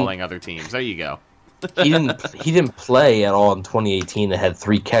best at following other teams. There you go. he didn't play at all in 2018 and had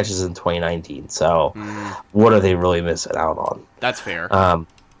 3 catches in 2019. So what are they really missing out on? That's fair.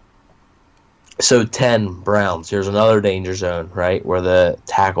 So 10, Browns. Here's another danger zone, right, where the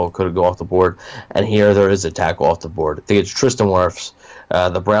tackle could go off the board. And here there is a tackle off the board. I think it's Tristan Wirfs.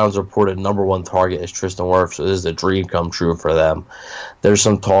 The Browns reported number 1 target is Tristan Wirfs, so this is a dream come true for them. There's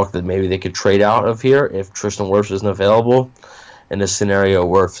some talk that maybe they could trade out of here if Tristan Wirfs isn't available. In this scenario,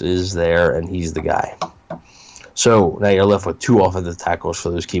 Wirfs is there, and he's the guy. So now you're left with 2 offensive tackles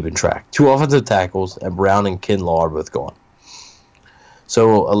for those keeping track. 2 offensive tackles, and Brown and Kinlaw are both gone.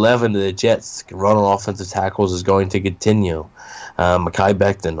 So 11 to the Jets run on offensive tackles is going to continue. Mekhi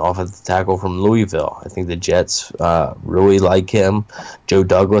Becton, offensive tackle from Louisville. I think the Jets really like him. Joe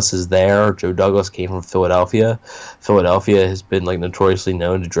Douglas is there. Joe Douglas came from Philadelphia. Philadelphia has been notoriously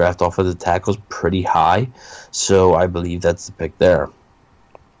known to draft offensive tackles pretty high. So I believe that's the pick there.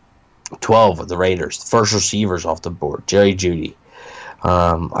 12, the Raiders. First receivers off the board. Jerry Jeudy.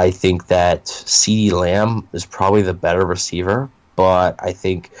 I think that CeeDee Lamb is probably the better receiver. But I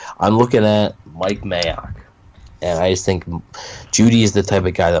think I'm looking at Mike Mayock. And I just think Jeudy is the type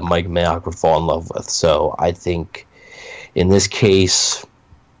of guy that Mike Mayock would fall in love with. So I think in this case,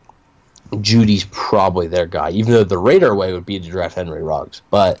 Judy's probably their guy. Even though the Raider way would be to draft Henry Ruggs.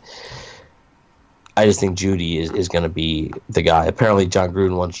 But I just think Jeudy is going to be the guy. Apparently John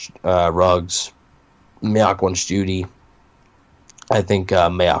Gruden wants Ruggs. Mayock wants Jeudy. I think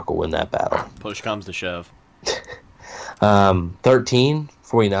Mayock will win that battle. Push comes to shove. 13,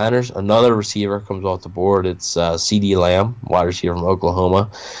 49ers, another receiver comes off the board. It's CeeDee Lamb, wide receiver from Oklahoma.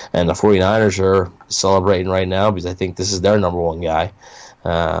 And the 49ers are celebrating right now because I think this is their number 1 guy.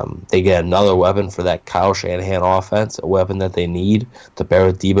 They get another weapon for that Kyle Shanahan offense, a weapon that they need to pair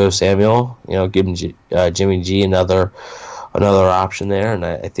with Deebo Samuel. Give them Jimmy G another option there, and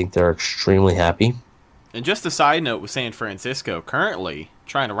I think they're extremely happy. And just a side note with San Francisco, currently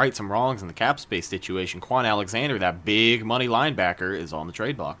trying to right some wrongs in the cap space situation, Quan Alexander, that big money linebacker, is on the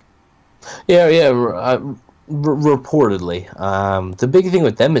trade block. Yeah. Reportedly. The big thing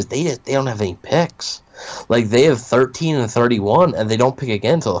with them is they don't have any picks. Like, they have 13 and 31, and they don't pick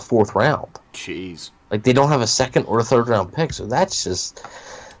again until the 4th round. Jeez. Like, they don't have a 2nd or 3rd round pick, so that's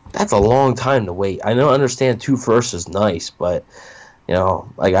a long time to wait. I understand 2 firsts is nice, but,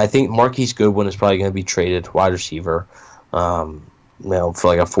 like, I think Marquise Goodwin is probably going to be traded, wide receiver, for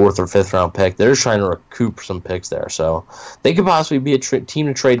like a 4th or 5th round pick. They're just trying to recoup some picks there, so they could possibly be a team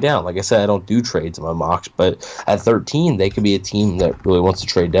to trade down. Like I said, I don't do trades in my mocks, but at 13, they could be a team that really wants to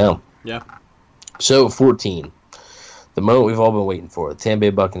trade down. Yeah. So 14, the moment we've all been waiting for. The Tampa Bay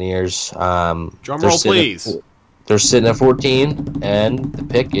Buccaneers. Drum roll, please. They're sitting at 14, and the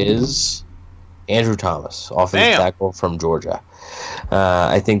pick is Andrew Thomas, offensive tackle from Georgia.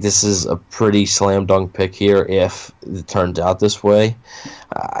 I think this is a pretty slam dunk pick here if it turns out this way.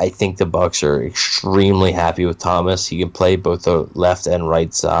 I think the Bucs are extremely happy with Thomas. He can play both the left and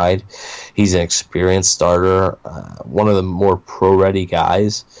right side. He's an experienced starter, one of the more pro-ready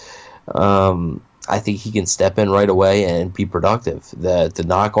guys. I think he can step in right away and be productive. The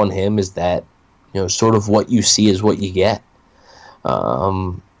knock on him is that, sort of what you see is what you get.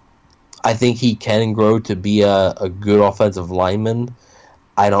 I think he can grow to be a good offensive lineman.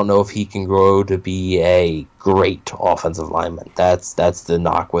 I don't know if he can grow to be a great offensive lineman. That's the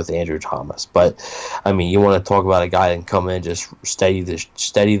knock with Andrew Thomas. But, you want to talk about a guy that can come in, just steady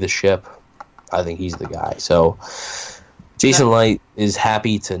the ship. I think he's the guy. So Jason Light is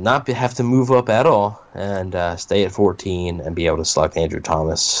happy to not have to move up at all and stay at 14 and be able to select Andrew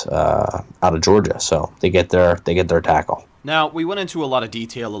Thomas out of Georgia. So they get their tackle. Now, we went into a lot of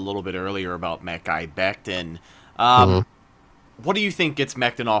detail a little bit earlier about Mekhi Becton. What do you think gets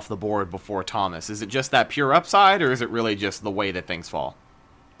Becton off the board before Thomas? Is it just that pure upside, or is it really just the way that things fall?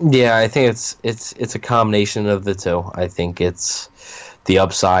 Yeah, I think it's a combination of the two. I think it's the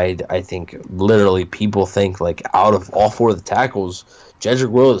upside. I think literally people think, like, out of all 4 of the tackles,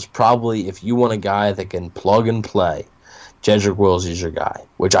 Jedrick Wills is probably, if you want a guy that can plug and play, Jedrick Wills is your guy,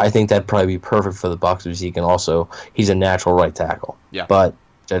 which I think that'd probably be perfect for the Bucs because he's a natural right tackle. Yeah. But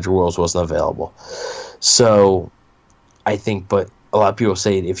Jedrick Wills wasn't available. So I think, but a lot of people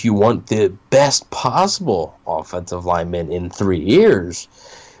say if you want the best possible offensive lineman in 3 years,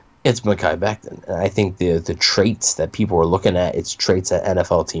 it's Mekhi Becton. And I think the traits that people are looking at, it's traits that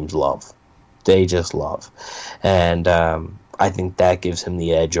NFL teams love. They just love. And I think that gives him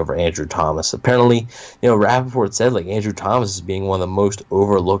the edge over Andrew Thomas. Apparently, Rappaport said, like, Andrew Thomas is being one of the most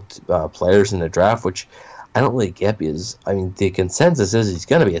overlooked players in the draft, which I don't really get because, the consensus is he's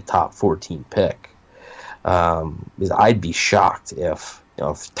going to be a top 14 pick. Because I'd be shocked if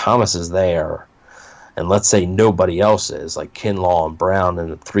Thomas is there and let's say nobody else is, like Kinlaw and Brown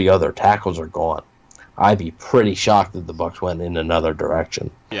and the 3 other tackles are gone. I'd be pretty shocked that the Bucs went in another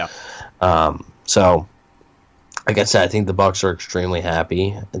direction. Yeah. So, like I said, I think the Bucs are extremely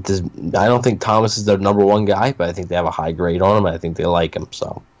happy. I don't think Thomas is their number 1 guy, but I think they have a high grade on him, and I think they like him.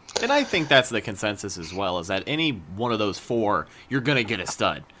 So, and I think that's the consensus as well, is that any one of those 4, you're going to get a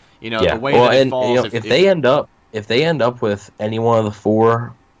stud. The way that it falls. If they end up with any one of the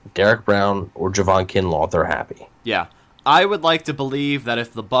 4, Derek Brown or Javon Kinlaw, they're happy. Yeah. I would like to believe that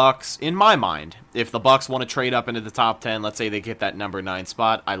if the Bucs, in my mind, if the Bucs want to trade up into the top 10, let's say they get that number 9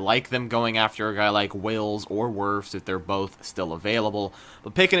 spot, I like them going after a guy like Wills or Wirfs if they're both still available.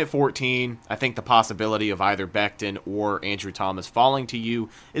 But picking at 14, I think the possibility of either Becton or Andrew Thomas falling to you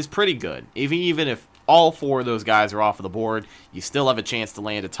is pretty good. Even if all 4 of those guys are off of the board, you still have a chance to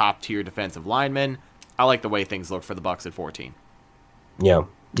land a top-tier defensive lineman. I like the way things look for the Bucs at 14. Yeah.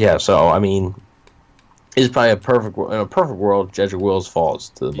 So it's probably in a perfect world, Jedrick Wills falls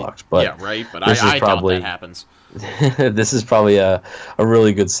to the Bucs. But yeah, right. But I doubt that happens. This is probably a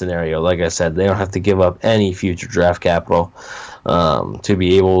really good scenario. Like I said, they don't have to give up any future draft capital to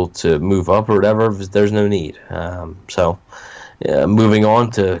be able to move up or whatever. There's no need. Moving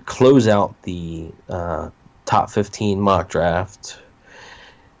on to close out the top 15 mock draft.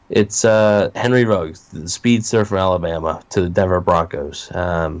 It's Henry Ruggs, the speedster from Alabama, to the Denver Broncos.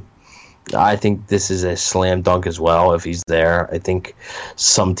 I think this is a slam dunk as well if he's there. I think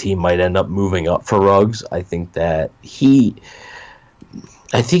some team might end up moving up for Ruggs. I think that he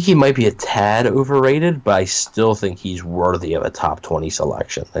might be a tad overrated, but I still think he's worthy of a top 20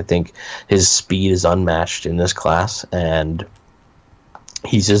 selection. I think his speed is unmatched in this class, and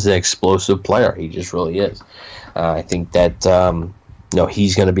he's just an explosive player. He just really is. I think that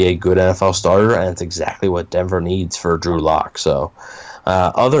he's going to be a good NFL starter, and it's exactly what Denver needs for Drew Lock. So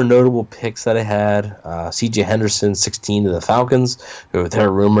Other notable picks that I had, C.J. Henderson, 16 to the Falcons, who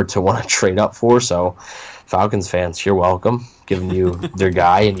they're rumored to want to trade up for. So, Falcons fans, you're welcome, giving you their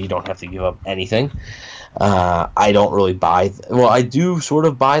guy, and you don't have to give up anything. I don't really buy. Well, I do sort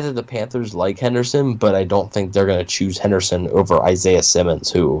of buy that the Panthers like Henderson, but I don't think they're going to choose Henderson over Isaiah Simmons,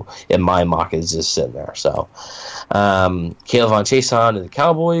 who in my mock is just sitting there. So, Caleb Von Chason to the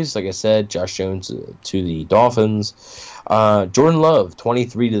Cowboys, like I said, Josh Jones to the Dolphins. Jordan Love,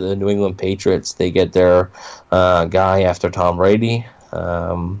 23 to the New England Patriots. They get their guy after Tom Brady.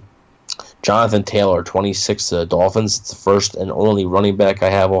 Jonathan Taylor, 26 to the Dolphins. It's the first and only running back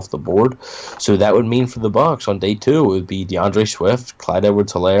I have off the board. So that would mean for the Bucs on day 2, it would be DeAndre Swift, Clyde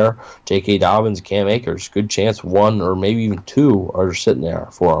Edwards-Helaire, J.K. Dobbins, Cam Akers. Good chance 1 or maybe even 2 are sitting there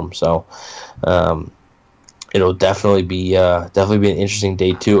for them. So it'll definitely be an interesting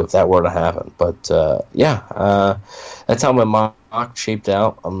day 2 if that were to happen. But that's how my mock shaped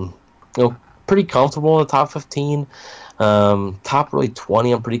out. I'm pretty comfortable in the top 15. Top really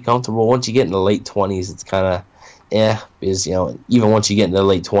 20, I'm pretty comfortable. Once you get in the late 20s, it's kind of because even once you get in the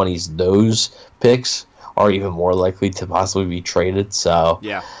late 20s, those picks are even more likely to possibly be traded. So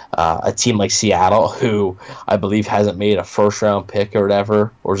a team like Seattle, who I believe hasn't made a first round pick or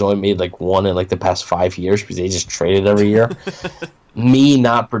whatever, or has only made like one in like the past 5 years because they just traded every year. Me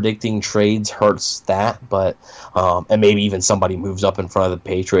not predicting trades hurts that, but and maybe even somebody moves up in front of the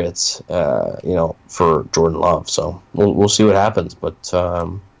Patriots, for Jordan Love. So we'll see what happens. But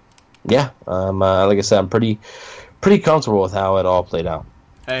like I said, I'm pretty comfortable with how it all played out.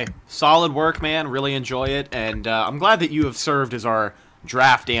 Hey, solid work, man. Really enjoy it, and I'm glad that you have served as our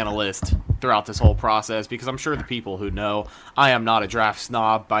draft analyst throughout this whole process, because I'm sure the people who know I am not a draft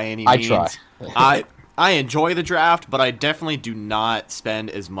snob by any means. I try. I enjoy the draft, but I definitely do not spend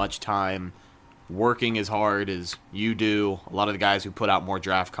as much time working as hard as you do. A lot of the guys who put out more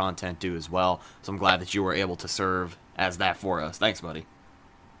draft content do as well. So I'm glad that you were able to serve as that for us. Thanks, buddy.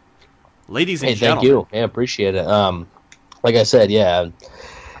 Ladies and gentlemen. Thank you. Yeah, appreciate it. Like I said,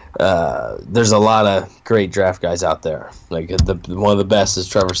 there's a lot of great draft guys out there. Like one of the best is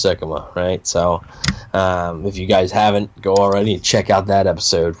Trevor Sikkema, right? So if you guys haven't, go already and check out that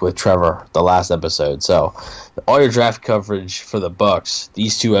episode with Trevor, the last episode. So all your draft coverage for the Bucs,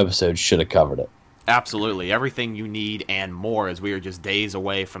 these 2 episodes should have covered it. Absolutely. Everything you need and more, as we are just days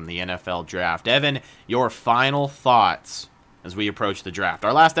away from the NFL draft. Evan, your final thoughts as we approach the draft.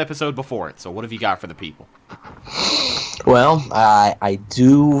 Our last episode before it. So what have you got for the people? Well, I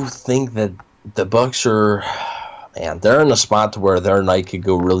do think that the Bucs are, they're in a spot to where their night could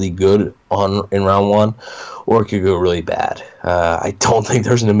go really good in round 1, or it could go really bad. I don't think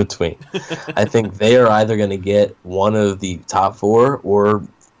there's an in-between. I think they are either going to get one of the top 4 or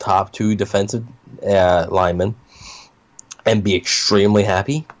top 2 defensive linemen and be extremely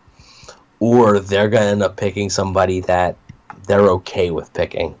happy, or they're going to end up picking somebody that they're okay with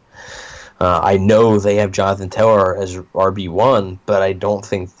picking. I know they have Jonathan Taylor as RB1, but I don't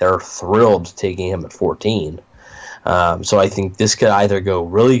think they're thrilled taking him at 14. So I think this could either go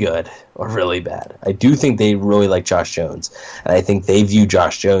really good or really bad. I do think they really like Josh Jones, and I think they view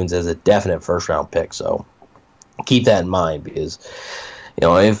Josh Jones as a definite first-round pick. So keep that in mind, because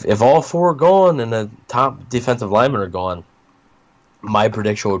if all 4 are gone and the top defensive linemen are gone, my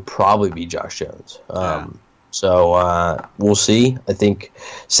prediction would probably be Josh Jones. So we'll see. I think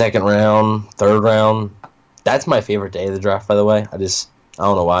 2nd round, 3rd round, that's my favorite day of the draft, by the way. I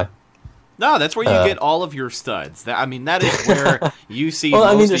don't know why. No, that's where you get all of your studs. That is where you see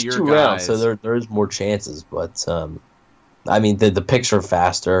most of your 2 guys. Rounds, so there's more chances. But, the picks are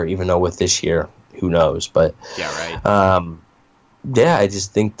faster, even though with this year, who knows. But yeah, right. I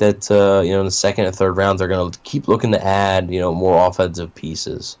just think that, in the 2nd and 3rd round, they're going to keep looking to add, more offensive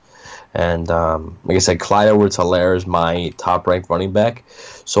pieces. And like I said, Clyde Edwards-Helaire is my top-ranked running back.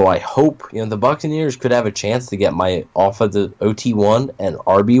 So I hope the Buccaneers could have a chance to get my offensive OT1 and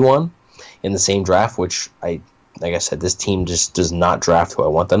RB1 in the same draft, which like I said, this team just does not draft who I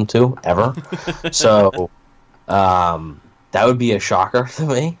want them to, ever. So that would be a shocker to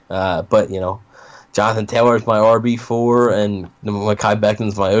me. But, Jonathan Taylor is my RB4, and Mekhi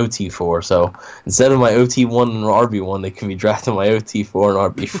Becton's my OT4. So instead of my OT1 and RB1, they could be drafting my OT4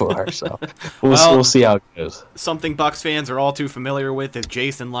 and RB4. So we'll see how it goes. Something Bucs fans are all too familiar with is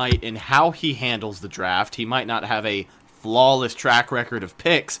Jason Light and how he handles the draft. He might not have a flawless track record of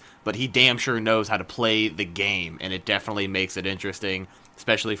picks, but he damn sure knows how to play the game, and it definitely makes it interesting,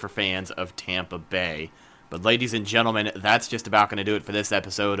 especially for fans of Tampa Bay. But ladies and gentlemen, that's just about going to do it for this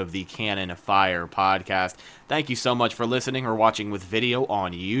episode of the Cannon Fire Podcast. Thank you so much for listening or watching with video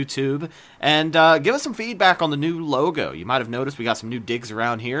on YouTube. And give us some feedback on the new logo. You might have noticed we got some new digs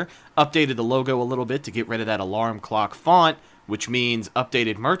around here. Updated the logo a little bit to get rid of that alarm clock font, which means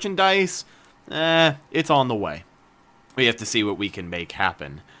updated merchandise. It's on the way. We have to see what we can make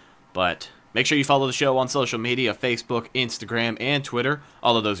happen. But make sure you follow the show on social media, Facebook, Instagram, and Twitter.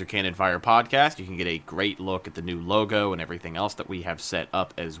 All of those are Cannon Fire Podcast. You can get a great look at the new logo and everything else that we have set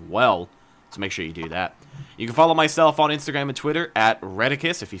up as well. So make sure you do that. You can follow myself on Instagram and Twitter at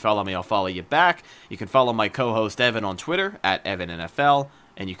Redicus. If you follow me, I'll follow you back. You can follow my co-host Evan on Twitter at EvanNFL.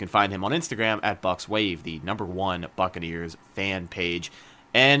 And you can find him on Instagram at BucksWave, the #1 Buccaneers fan page.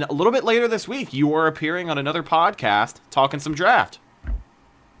 And a little bit later this week, you are appearing on another podcast talking some draft.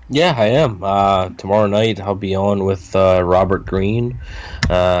 Yeah, I am. Tomorrow night, I'll be on with Robert Greene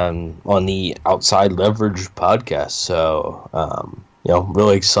on the Outside Leverage podcast. So,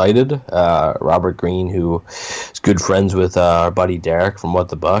 really excited. Robert Greene, who is good friends with our buddy Derek from What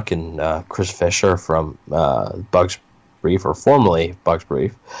the Buck and Chris Fisher from Bucks Brief, or formerly Bucks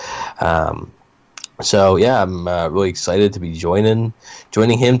Brief. So yeah, I'm really excited to be joining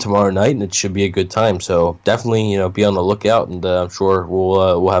him tomorrow night, and it should be a good time. So definitely, be on the lookout, and I'm sure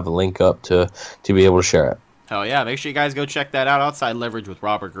we'll have a link up to be able to share it. Hell yeah, make sure you guys go check that out. Outside Leverage with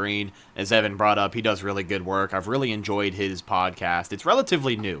Robert Greene. As Evan brought up, he does really good work. I've really enjoyed his podcast. It's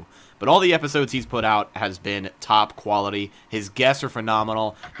relatively new, but all the episodes he's put out has been top quality. His guests are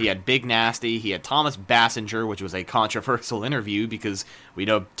phenomenal. He had Big Nasty. He had Thomas Bassinger, which was a controversial interview because we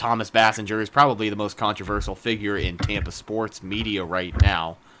know Thomas Bassinger is probably the most controversial figure in Tampa sports media right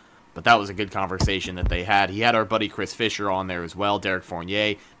now. But that was a good conversation that they had. He had our buddy Chris Fisher on there as well, Derek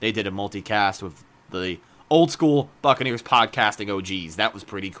Fournier. They did a multicast with the old school Buccaneers podcasting OGs. That was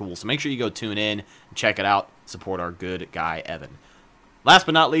pretty cool. So make sure you go tune in and check it out. Support our good guy, Evan. Last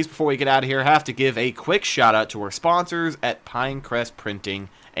but not least, before we get out of here, I have to give a quick shout out to our sponsors at Pinecrest Printing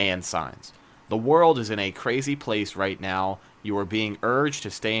and Signs. The world is in a crazy place right now. You are being urged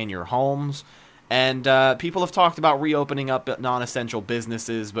to stay in your homes. And people have talked about reopening up non-essential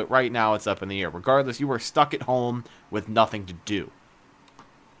businesses, but right now it's up in the air. Regardless, you are stuck at home with nothing to do.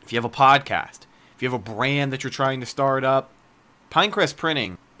 If you have a podcast, if you have a brand that you're trying to start up, Pinecrest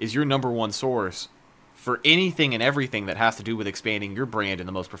Printing is your #1 source for anything and everything that has to do with expanding your brand in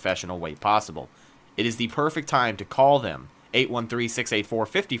the most professional way possible. It is the perfect time to call them,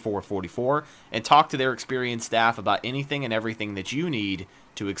 813-684-5444, and talk to their experienced staff about anything and everything that you need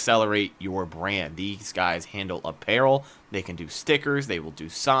to accelerate your brand. These guys handle apparel. They can do stickers. They will do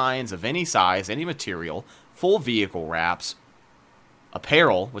signs of any size, any material, full vehicle wraps,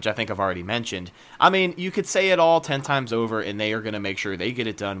 apparel, which I think I've already mentioned. I mean, you could say it all 10 times over, and they are going to make sure they get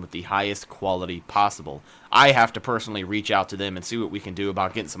it done with the highest quality possible. I have to personally reach out to them and see what we can do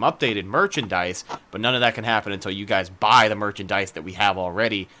about getting some updated merchandise, but none of that can happen until you guys buy the merchandise that we have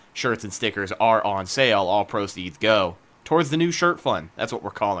already. Shirts and stickers are on sale. All proceeds go towards the new shirt fund. That's what we're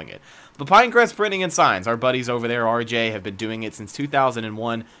calling it. But Pinecrest Printing and Signs, our buddies over there, RJ, have been doing it since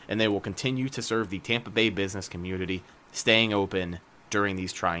 2001, and they will continue to serve the Tampa Bay business community, staying open during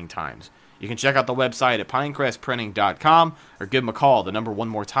these trying times. You can check out the website at pinecrestprinting.com or give them a call. The number one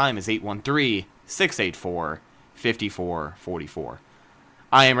more time is 813-684-5444.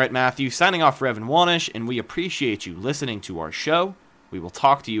 I am Rhett Matthews, signing off for Evan Wanish, and we appreciate you listening to our show. We will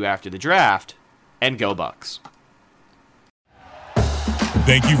talk to you after the draft, and go Bucks.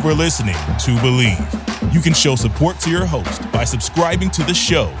 Thank you for listening to Believe. You can show support to your host by subscribing to the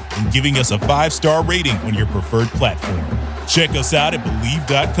show and giving us a 5-star rating on your preferred platform. Check us out at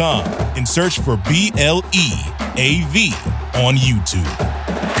Believe.com and search for BLEAV on YouTube.